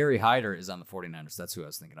guy. Kerry Hyder is on the 49ers. That's who I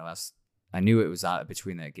was thinking of. I knew it was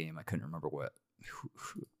between that game. I couldn't remember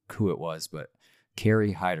who it was, but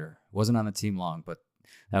Kerry Hyder wasn't on the team long, but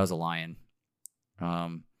that was a Lion.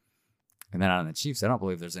 And then on the Chiefs, I don't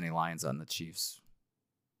believe there's any Lions on the Chiefs.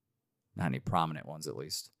 Not any prominent ones, at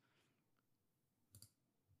least.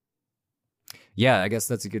 Yeah, I guess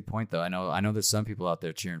that's a good point, though. I know there's some people out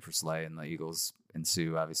there cheering for Slay and the Eagles and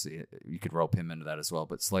Sue. Obviously, you could rope him into that as well,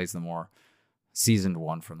 but Slay's the more seasoned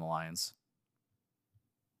one from the Lions.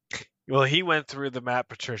 Well, he went through the Matt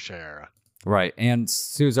Patricia era. Right, and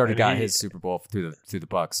Sue's already got his Super Bowl through the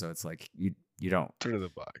Bucs, so it's like you don't through the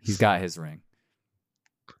Bucs. He's got his ring.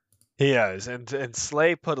 He has, and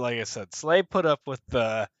Slay put, like I said, Slay put up with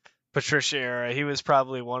the Patricia era. He was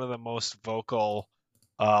probably one of the most vocal,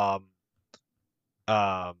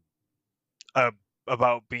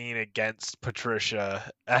 about being against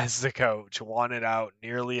Patricia as the coach. Wanted out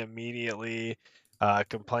nearly immediately.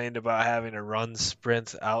 Complained about having to run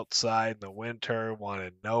sprints outside in the winter.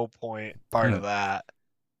 Wanted no part of that.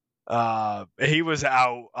 He was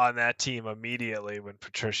out on that team immediately when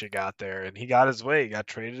Patricia got there, and he got his way. He got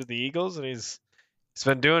traded to the Eagles, and he's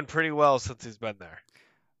been doing pretty well since he's been there.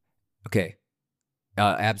 Okay,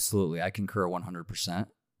 absolutely, I concur 100%.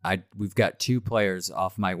 We've got two players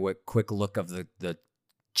off my quick look of the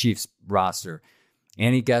Chiefs roster.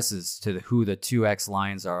 Any guesses to who the 2X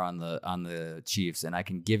Lions are on the Chiefs, and I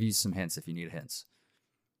can give you some hints if you need hints.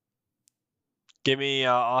 Give me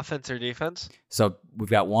offense or defense. So we've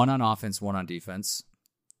got one on offense, one on defense.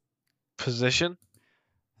 Position?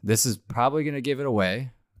 This is probably going to give it away.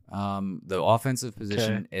 The offensive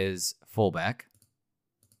position is fullback.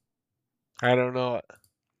 I don't know it.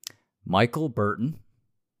 Michael Burton.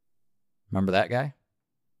 Remember that guy?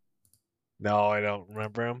 No, I don't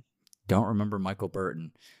remember him. Don't remember Michael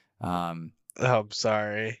Burton. I'm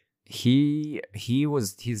sorry. He's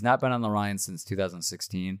not been on the Lions since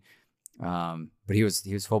 2016. But he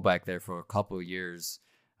was fullback there for a couple of years.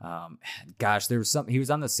 There was he was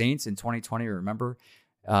on the Saints in 2020. Remember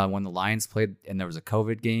when the Lions played and there was a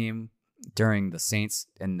COVID game during the Saints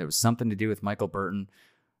and there was something to do with Michael Burton.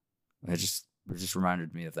 It just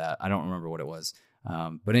reminded me of that. I don't remember what it was.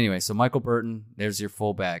 But anyway, so Michael Burton, there's your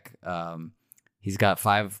fullback. He's got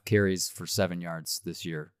 5 carries for 7 yards this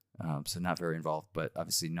year. So not very involved, but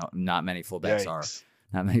obviously not many fullbacks are.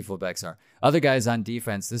 Not many fullbacks are. Other guys on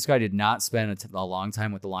defense, this guy did not spend a long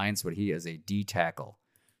time with the Lions, but he is a D tackle.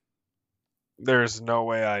 There's no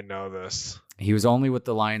way I know this. He was only with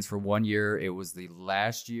the Lions for 1 year. It was the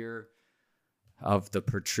last year of the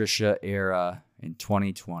Patricia era in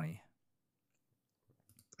 2020.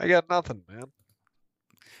 I got nothing, man.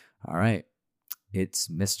 All right. It's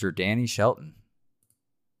Mr. Danny Shelton.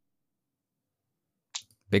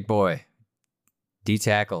 Big boy.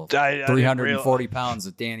 D-tackle. 340 pounds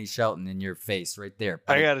of Danny Shelton in your face right there.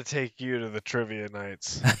 I got to take you to the trivia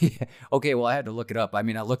nights. Okay, well, I had to look it up. I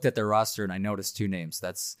mean, I looked at their roster and I noticed 2 names.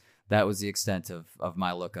 That was the extent of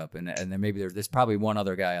my lookup. And then maybe there's probably one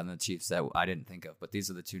other guy on the Chiefs that I didn't think of, but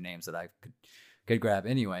these are the 2 names that I could grab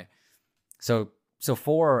anyway. So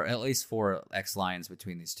at least 4 ex-Lions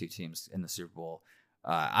between these 2 teams in the Super Bowl.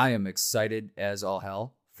 I am excited as all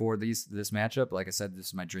hell for this matchup. Like I said, this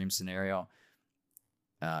is my dream scenario.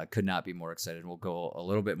 Could not be more excited. We'll go a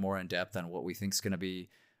little bit more in depth on what we think is going to be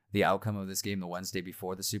the outcome of this game the Wednesday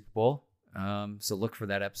before the Super Bowl. So look for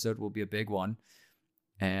that episode. Will be a big one.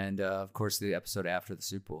 And, of course, the episode after the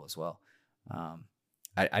Super Bowl as well.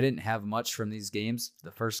 I didn't have much from these games.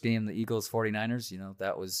 The first game, the Eagles 49ers,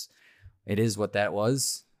 it is what that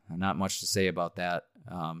was. Not much to say about that.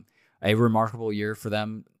 A remarkable year for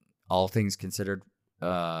them, all things considered.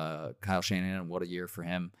 Kyle Shanahan, what a year for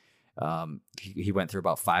him. He went through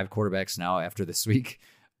about 5 quarterbacks now after this week.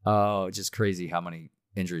 Just crazy how many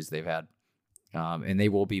injuries they've had. And they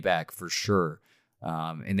will be back for sure.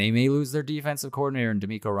 And they may lose their defensive coordinator and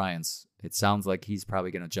DeMeco Ryans. It sounds like he's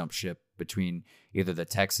probably going to jump ship between either the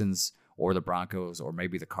Texans or the Broncos or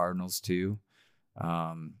maybe the Cardinals too.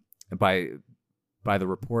 By the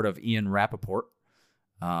report of Ian Rappaport,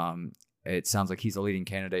 it sounds like he's a leading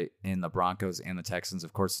candidate in the Broncos and the Texans.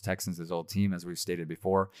 Of course, the Texans, his old team, as we've stated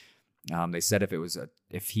before. They said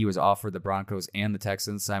if he was offered the Broncos and the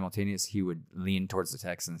Texans simultaneous, he would lean towards the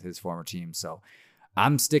Texans, his former team. So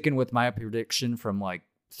I'm sticking with my prediction from like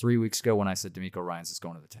 3 weeks ago when I said DeMeco Ryans is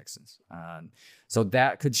going to the Texans. So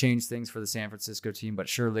that could change things for the San Francisco team, but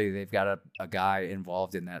surely they've got a guy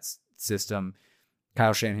involved in that system.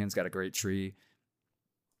 Kyle Shanahan's got a great tree.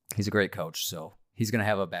 He's a great coach, so he's going to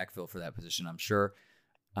have a backfill for that position, I'm sure.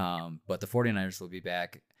 But the 49ers will be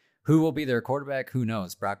back. Who will be their quarterback? Who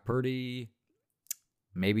knows? Brock Purdy,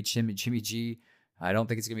 maybe Jimmy G. I don't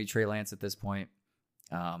think it's going to be Trey Lance at this point.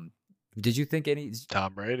 Did you think any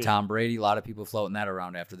Tom Brady? Tom Brady? A lot of people floating that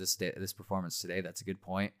around after this performance today. That's a good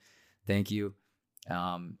point. Thank you.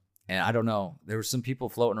 And I don't know. There were some people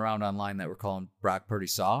floating around online that were calling Brock Purdy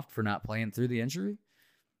soft for not playing through the injury.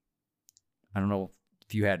 I don't know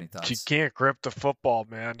if you had any thoughts. You can't grip the football,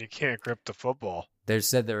 man. You can't grip the football. They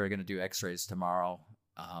said they were going to do X-rays tomorrow.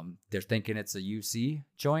 They're thinking it's a UC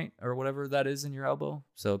joint or whatever that is in your elbow,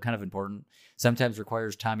 so kind of important. Sometimes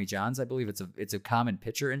requires Tommy John's. I believe it's a common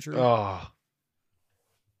pitcher injury. Oh,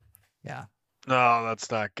 yeah. No,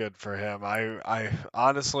 that's not good for him. I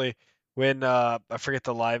honestly, when I forget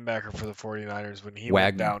the linebacker for the 49ers, when he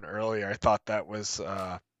went down earlier, I thought that was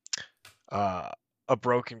a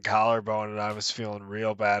broken collarbone, and I was feeling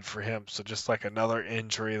real bad for him. So just like another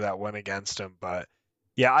injury that went against him. But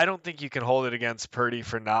yeah, I don't think you can hold it against Purdy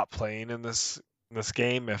for not playing in this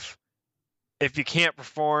game. If you can't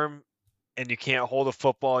perform and you can't hold a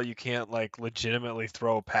football, you can't like legitimately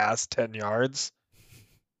throw a pass 10 yards.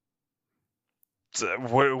 So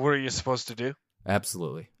what are you supposed to do?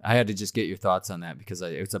 Absolutely. I had to just get your thoughts on that because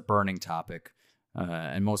it's a burning topic.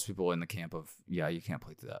 And most people in the camp of, yeah, you can't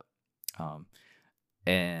play through that.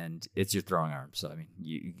 And it's your throwing arm. So, I mean,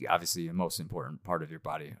 you obviously the most important part of your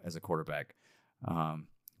body as a quarterback.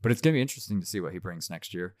 But it's going to be interesting to see what he brings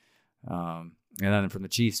next year. And then from the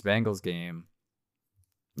Chiefs-Bengals game,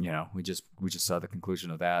 you know, we just saw the conclusion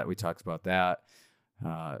of that. We talked about that.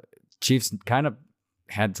 Chiefs kind of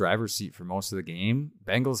had driver's seat for most of the game.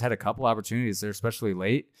 Bengals had a couple opportunities there, especially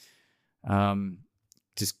late.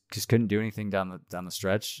 Just couldn't do anything down the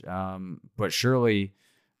stretch. But surely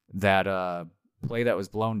that play that was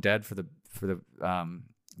blown dead for the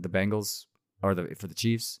Bengals or for the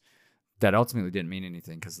Chiefs, that ultimately didn't mean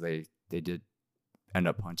anything because they did end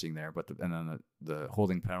up punching there. But and then the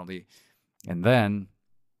holding penalty, and then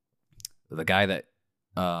the guy that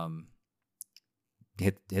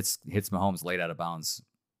hits Mahomes late out of bounds.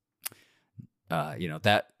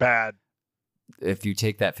 That bad. If you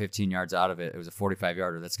take that 15 yards out of it, it was a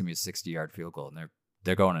 45-yarder. That's gonna be a 60-yard field goal, and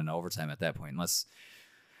they're going into overtime at that point. Unless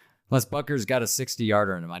Bucker's got a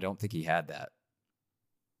 60-yarder in him, I don't think he had that.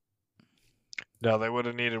 No, they would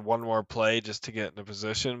have needed one more play just to get in a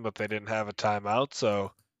position, but they didn't have a timeout.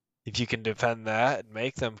 So if you can defend that and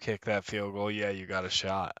make them kick that field goal, yeah, you got a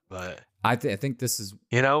shot. But I think this is...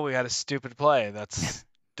 we got a stupid play. That's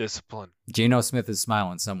discipline. Geno Smith is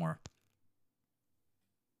smiling somewhere.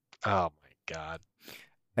 Oh, my God.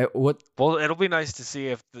 What? Well, it'll be nice to see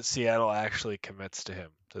if the Seattle actually commits to him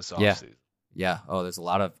this offseason. Yeah. Oh, there's a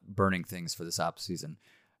lot of burning things for this offseason.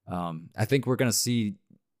 I think we're going to see...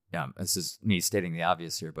 this is me stating the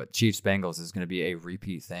obvious here, but Chiefs-Bengals is going to be a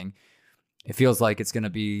repeat thing. It feels like it's going to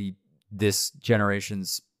be this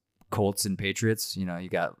generation's Colts and Patriots. You know, you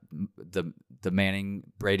got the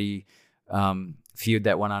Manning-Brady feud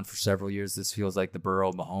that went on for several years. This feels like the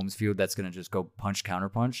Burrow-Mahomes feud that's going to just go punch,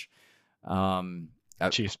 counter-punch.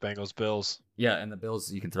 Chiefs, Bengals, Bills. Yeah, and the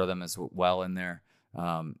Bills, you can throw them as well in there.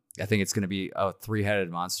 I think it's going to be a three-headed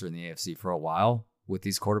monster in the AFC for a while with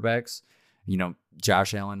these quarterbacks. You know,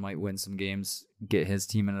 Josh Allen might win some games, get his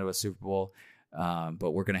team into a Super Bowl,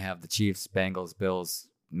 but we're going to have the Chiefs, Bengals, Bills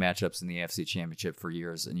matchups in the AFC Championship for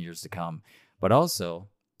years and years to come. But also,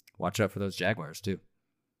 watch out for those Jaguars, too.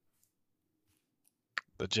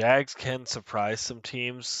 The Jags can surprise some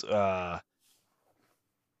teams. They're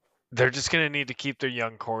just going to need to keep their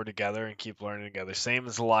young core together and keep learning together. Same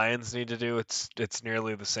as the Lions need to do. It's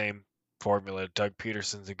nearly the same formula. Doug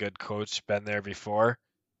Peterson's a good coach, been there before.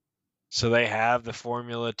 So they have the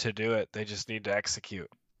formula to do it. They just need to execute.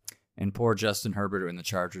 And poor Justin Herbert and the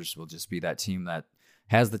Chargers will just be that team that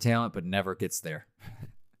has the talent but never gets there.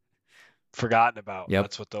 Forgotten about. Yep.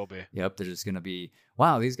 That's what they'll be. Yep. They're just going to be,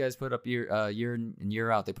 wow, these guys put up year in and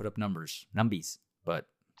year out. They put up numbies, but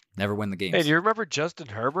never win the games. Hey, do you remember Justin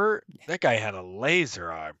Herbert? That guy had a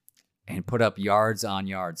laser arm. And put up yards on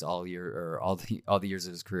yards all year or all the years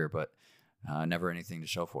of his career, but never anything to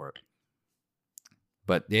show for it.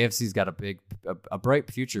 But the AFC's got a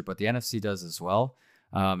bright future, but the NFC does as well.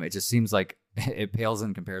 It just seems like it pales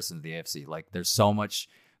in comparison to the AFC. Like there's so much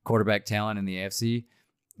quarterback talent in the AFC.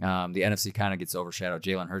 The NFC kind of gets overshadowed.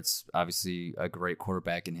 Jalen Hurts, obviously a great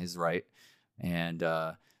quarterback in his right. And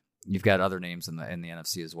you've got other names in the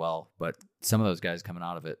NFC as well. But some of those guys coming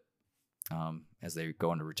out of it as they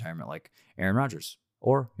go into retirement, like Aaron Rodgers.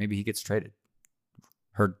 Or maybe he gets traded.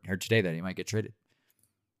 Heard today that he might get traded.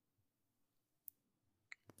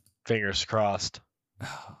 Fingers crossed.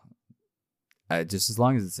 Just as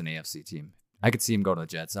long as it's an AFC team. I could see him go to the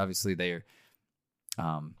Jets. Obviously, they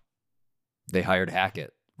hired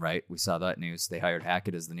Hackett, right? We saw that news. They hired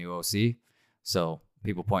Hackett as the new OC. So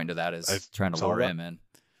people point to that as trying to lure him in,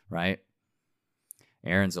 right?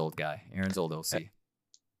 Aaron's old guy. Aaron's old OC.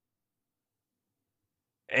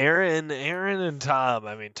 Aaron and Tom.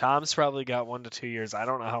 I mean, Tom's probably got 1 to 2 years. I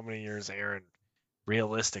don't know how many years Aaron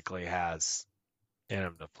realistically has in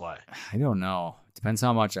him to play. I don't know. Depends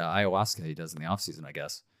how much ayahuasca he does in the offseason, I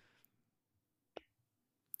guess.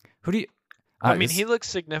 Who do you... I mean, he looks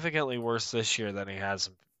significantly worse this year than he has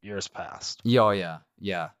in years past. Yeah, oh,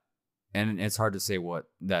 yeah. And it's hard to say what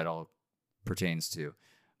that all pertains to.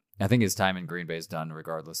 I think his time in Green Bay is done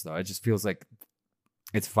regardless, though. It just feels like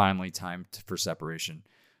it's finally time for separation.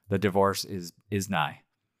 The divorce is nigh.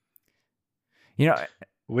 You know,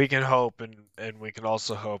 we can hope, and we can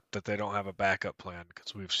also hope that they don't have a backup plan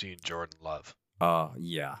because we've seen Jordan Love.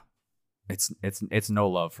 Yeah, it's no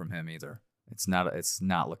love from him either. It's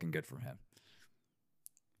not looking good for him.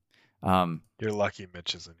 You're lucky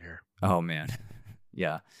Mitch is in here. Oh man,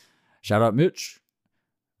 yeah. Shout out Mitch.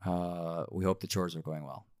 We hope the chores are going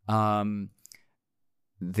well. I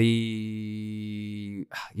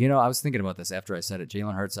was thinking about this after I said it.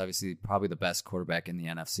 Jalen Hurts, obviously, probably the best quarterback in the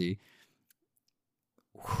NFC.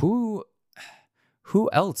 Who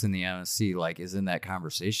else in the NFC is in that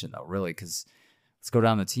conversation though? Really, because let's go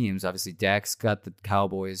down the teams. Obviously, Dak's got the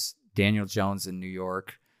Cowboys. Daniel Jones in New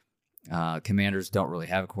York. Commanders don't really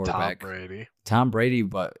have a quarterback. Tom Brady,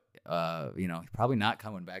 but probably not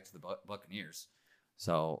coming back to the Buccaneers.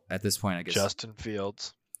 So at this point, I guess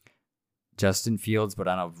Justin Fields, but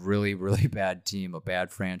on a really, really bad team, a bad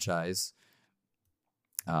franchise.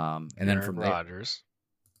 And then from Rodgers.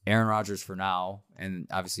 Aaron Rodgers for now, and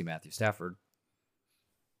obviously Matthew Stafford.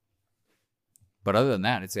 But other than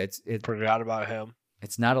that, it's forgot about him.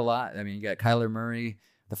 It's not a lot. I mean, you got Kyler Murray.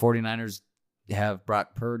 The 49ers have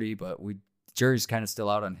Brock Purdy, but jury's kind of still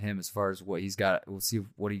out on him as far as what he's got. We'll see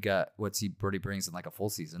what Purdy brings in a full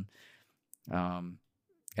season.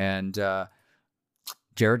 And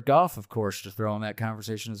Jared Goff, of course, to throw in that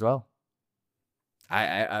conversation as well.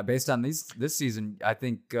 I based on this season, I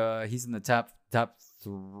think he's in the top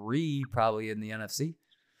 3 probably in the NFC.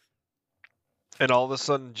 And all of a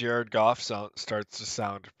sudden, Jared Goff starts to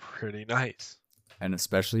sound pretty nice. And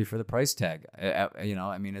especially for the price tag,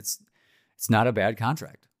 it's not a bad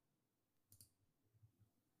contract.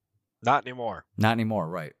 Not anymore. Not anymore,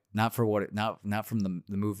 right? Not for what not from the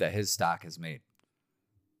move that his stock has made.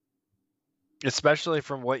 Especially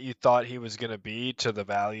from what you thought he was going to be to the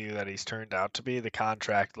value that he's turned out to be, the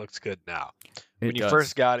contract looks good now. When you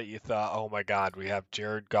first got it, you thought, "Oh my God, we have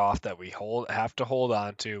Jared Goff that we have to hold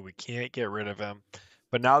on to. We can't get rid of him."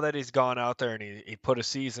 But now that he's gone out there and he put a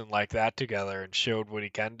season like that together and showed what he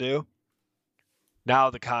can do, now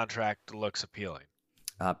the contract looks appealing.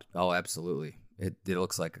 Oh, absolutely. It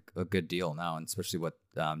looks like a good deal now, and especially what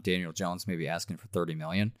Daniel Jones may be asking for $30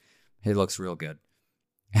 million. It looks real good.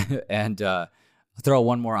 And I'll throw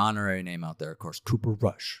one more honorary name out there, of course, Cooper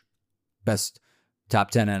Rush. Best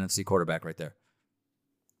top 10 NFC quarterback right there.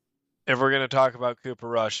 If we're going to talk about Cooper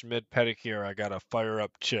Rush, mid-pedicure, I got to fire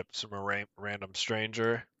up chips from a random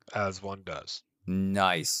stranger, as one does.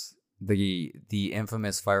 Nice. The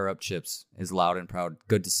infamous fire up chips is loud and proud.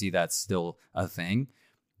 Good to see that's still a thing.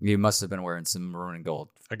 You must have been wearing some maroon and gold.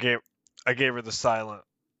 I gave her the silent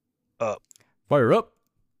up. Fire up.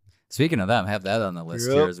 Speaking of them, have that on the list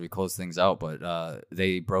here as we close things out. But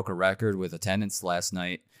they broke a record with attendance last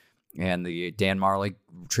night, and the Dan Marley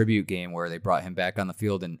tribute game where they brought him back on the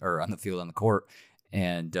field on the court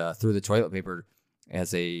and threw the toilet paper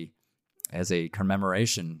as a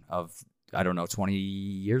commemoration of, I don't know, 20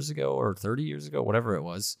 years ago or 30 years ago, whatever it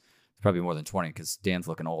was. It's probably more than 20 because Dan's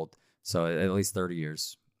looking old. So at least 30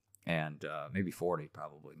 years and maybe 40,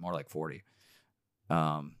 probably more like 40.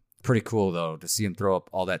 Pretty cool, though, to see him throw up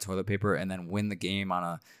all that toilet paper and then win the game on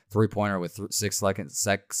a 3-pointer with 6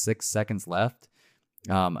 seconds left.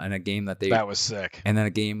 And a game that was sick. And then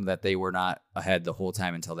a game that they were not ahead the whole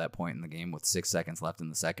time until that point in the game with 6 seconds left in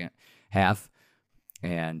the second half.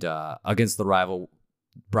 And against the rival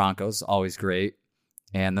Broncos, always great.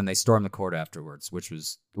 And then they stormed the court afterwards, which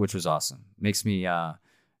was awesome. Makes me want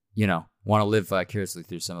to live vicariously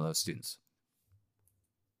through some of those students.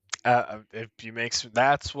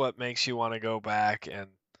 That's what makes you want to go back and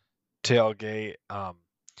tailgate.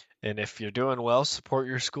 And if you're doing well, support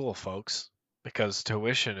your school, folks, because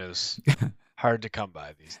tuition is hard to come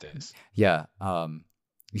by these days. Yeah.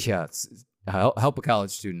 Help a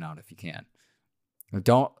college student out if you can. I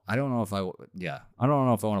don't know if I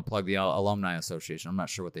want to plug the Alumni Association. I'm not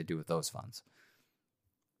sure what they do with those funds.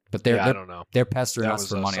 But I don't know. They're pestering us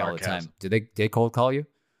for money all the time. Did they cold call you?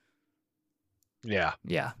 Yeah.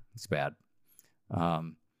 Yeah, it's bad.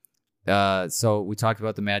 So we talked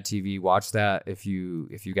about the Mad TV. Watch that if you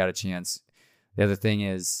got a chance. The other thing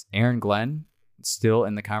is Aaron Glenn still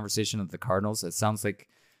in the conversation of the Cardinals. It sounds like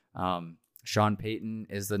Sean Payton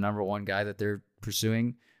is the number one guy that they're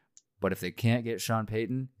pursuing. But if they can't get Sean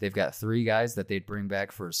Payton, they've got 3 guys that they'd bring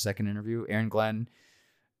back for a second interview. Aaron Glenn,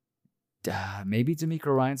 maybe D'Amico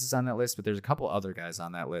Ryans is on that list, but there's a couple other guys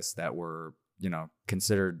on that list that were,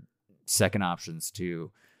 considered second options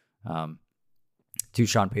to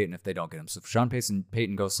Sean Payton if they don't get him. So if Sean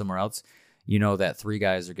Payton goes somewhere else, that 3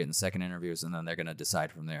 guys are getting second interviews, and then they're going to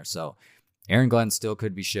decide from there. So Aaron Glenn still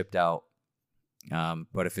could be shipped out.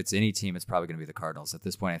 But if it's any team, it's probably going to be the Cardinals. At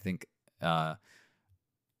this point, I think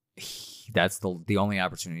that's the only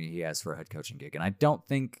opportunity he has for a head coaching gig. And I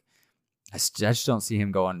just don't see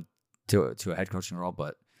him going to a head coaching role,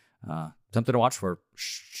 but something to watch for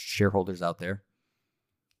shareholders out there.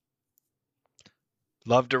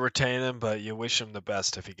 Love to retain him, but you wish him the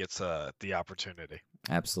best if he gets the opportunity.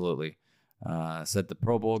 Absolutely. Said the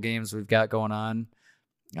Pro Bowl games we've got going on,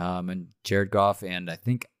 and Jared Goff, and I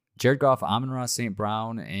think Jared Goff, Amon-Ra St.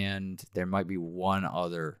 Brown, and there might be one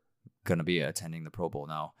other going to be attending the Pro Bowl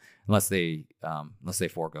now, unless they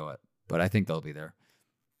forego it. But I think they'll be there.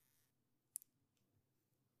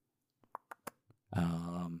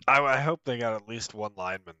 I hope they got at least one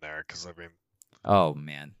lineman there, because oh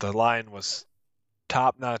man, the line was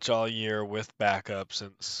top notch all year with backups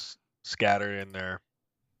and scattered in there.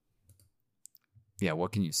 Yeah,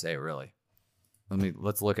 what can you say, really?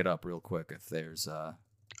 Let's look it up real quick. If there's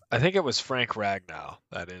I think it was Frank Ragnow.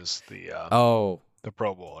 That is the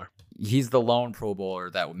Pro Bowler. He's the lone Pro Bowler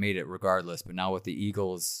that made it regardless. But now with the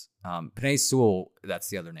Eagles, Penei Sewell, that's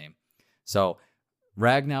the other name. So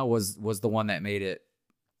Ragnow was the one that made it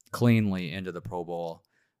cleanly into the Pro Bowl.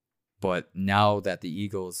 But now that the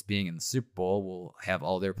Eagles, being in the Super Bowl, will have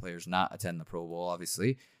all their players not attend the Pro Bowl,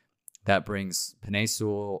 obviously. That brings Penei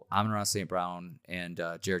Sewell, Amon-Ra St. Brown, and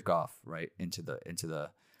Jared Goff right into the.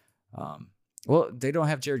 Well, they don't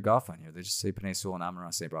have Jared Goff on here. They just say Penei Sewell and Amon-Ra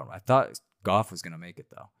St. Brown. I thought Goff was going to make it,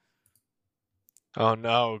 though. Oh,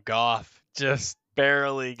 no. Goff just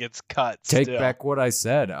barely gets cut. Take back what I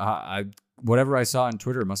said. Whatever I saw on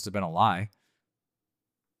Twitter must have been a lie.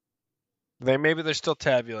 Maybe they're still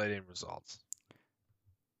tabulating results.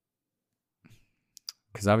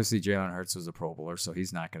 Because obviously Jalen Hurts was a Pro Bowler, so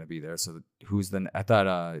he's not going to be there. So I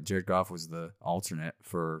thought Jared Goff was the alternate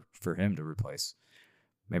for him to replace.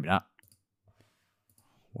 Maybe not.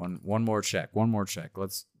 One more check.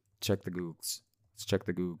 Let's check the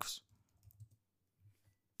Googs.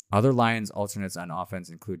 Other Lions alternates on offense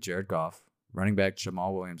include Jared Goff, running back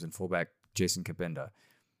Jamal Williams, and fullback Jason Kabinda,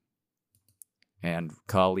 and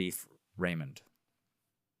Khalif Raymond.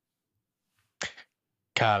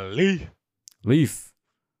 Leaf.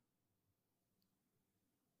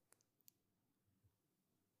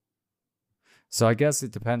 So I guess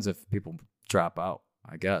it depends if people drop out,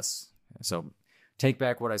 I guess. So take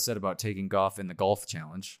back what I said about taking Goff in the golf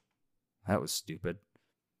challenge. That was stupid.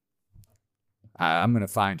 I'm going to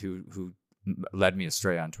find who led me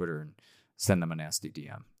astray on Twitter and send them a nasty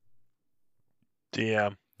DM.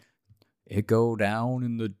 DM. It go down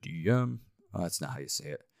in the DM. Oh, that's not how you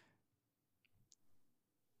say it.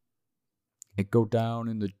 It go down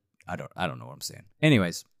in the... I don't know what I'm saying.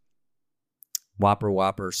 Anyways.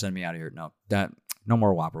 Whopper, send me out of here. No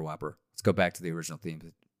more Whopper. Let's go back to the original theme.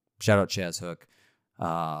 Shout out Chaz Hook.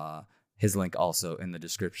 His link also in the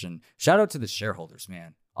description. Shout out to the shareholders,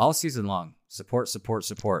 man. All season long. Support.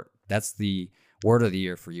 That's the word of the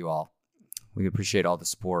year for you all. We appreciate all the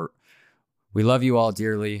support. We love you all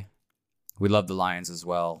dearly. We love the Lions as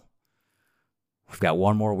well. We've got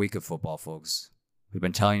one more week of football, folks. We've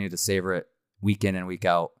been telling you to savor it week in and week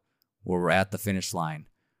out. We're at the finish line.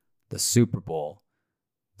 The Super Bowl,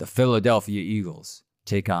 the Philadelphia Eagles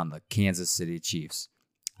take on the Kansas City Chiefs.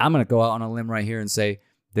 I'm going to go out on a limb right here and say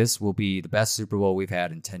this will be the best Super Bowl we've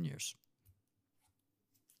had in 10 years.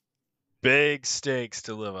 Big stakes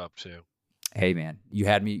to live up to. Hey, man,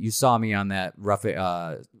 you saw me on that rough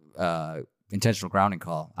intentional grounding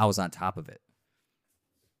call. I was on top of it.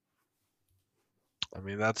 I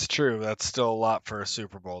mean, that's true. That's still a lot for a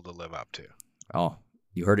Super Bowl to live up to. Oh,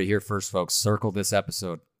 you heard it here first, folks. Circle this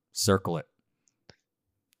episode. Circle it.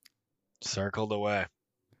 Circled away.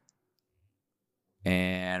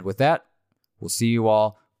 And with that, we'll see you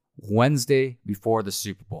all Wednesday before the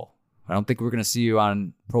Super Bowl. I don't think we're going to see you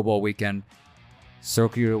on Pro Bowl weekend.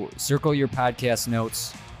 Circle your podcast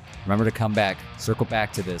notes. Remember to come back. Circle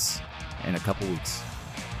back to this in a couple weeks.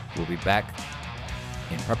 We'll be back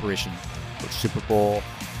in preparation for Super Bowl.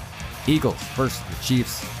 Eagles versus the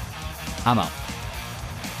Chiefs. I'm out.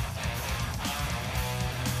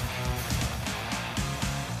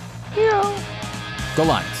 Go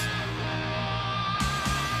Lions.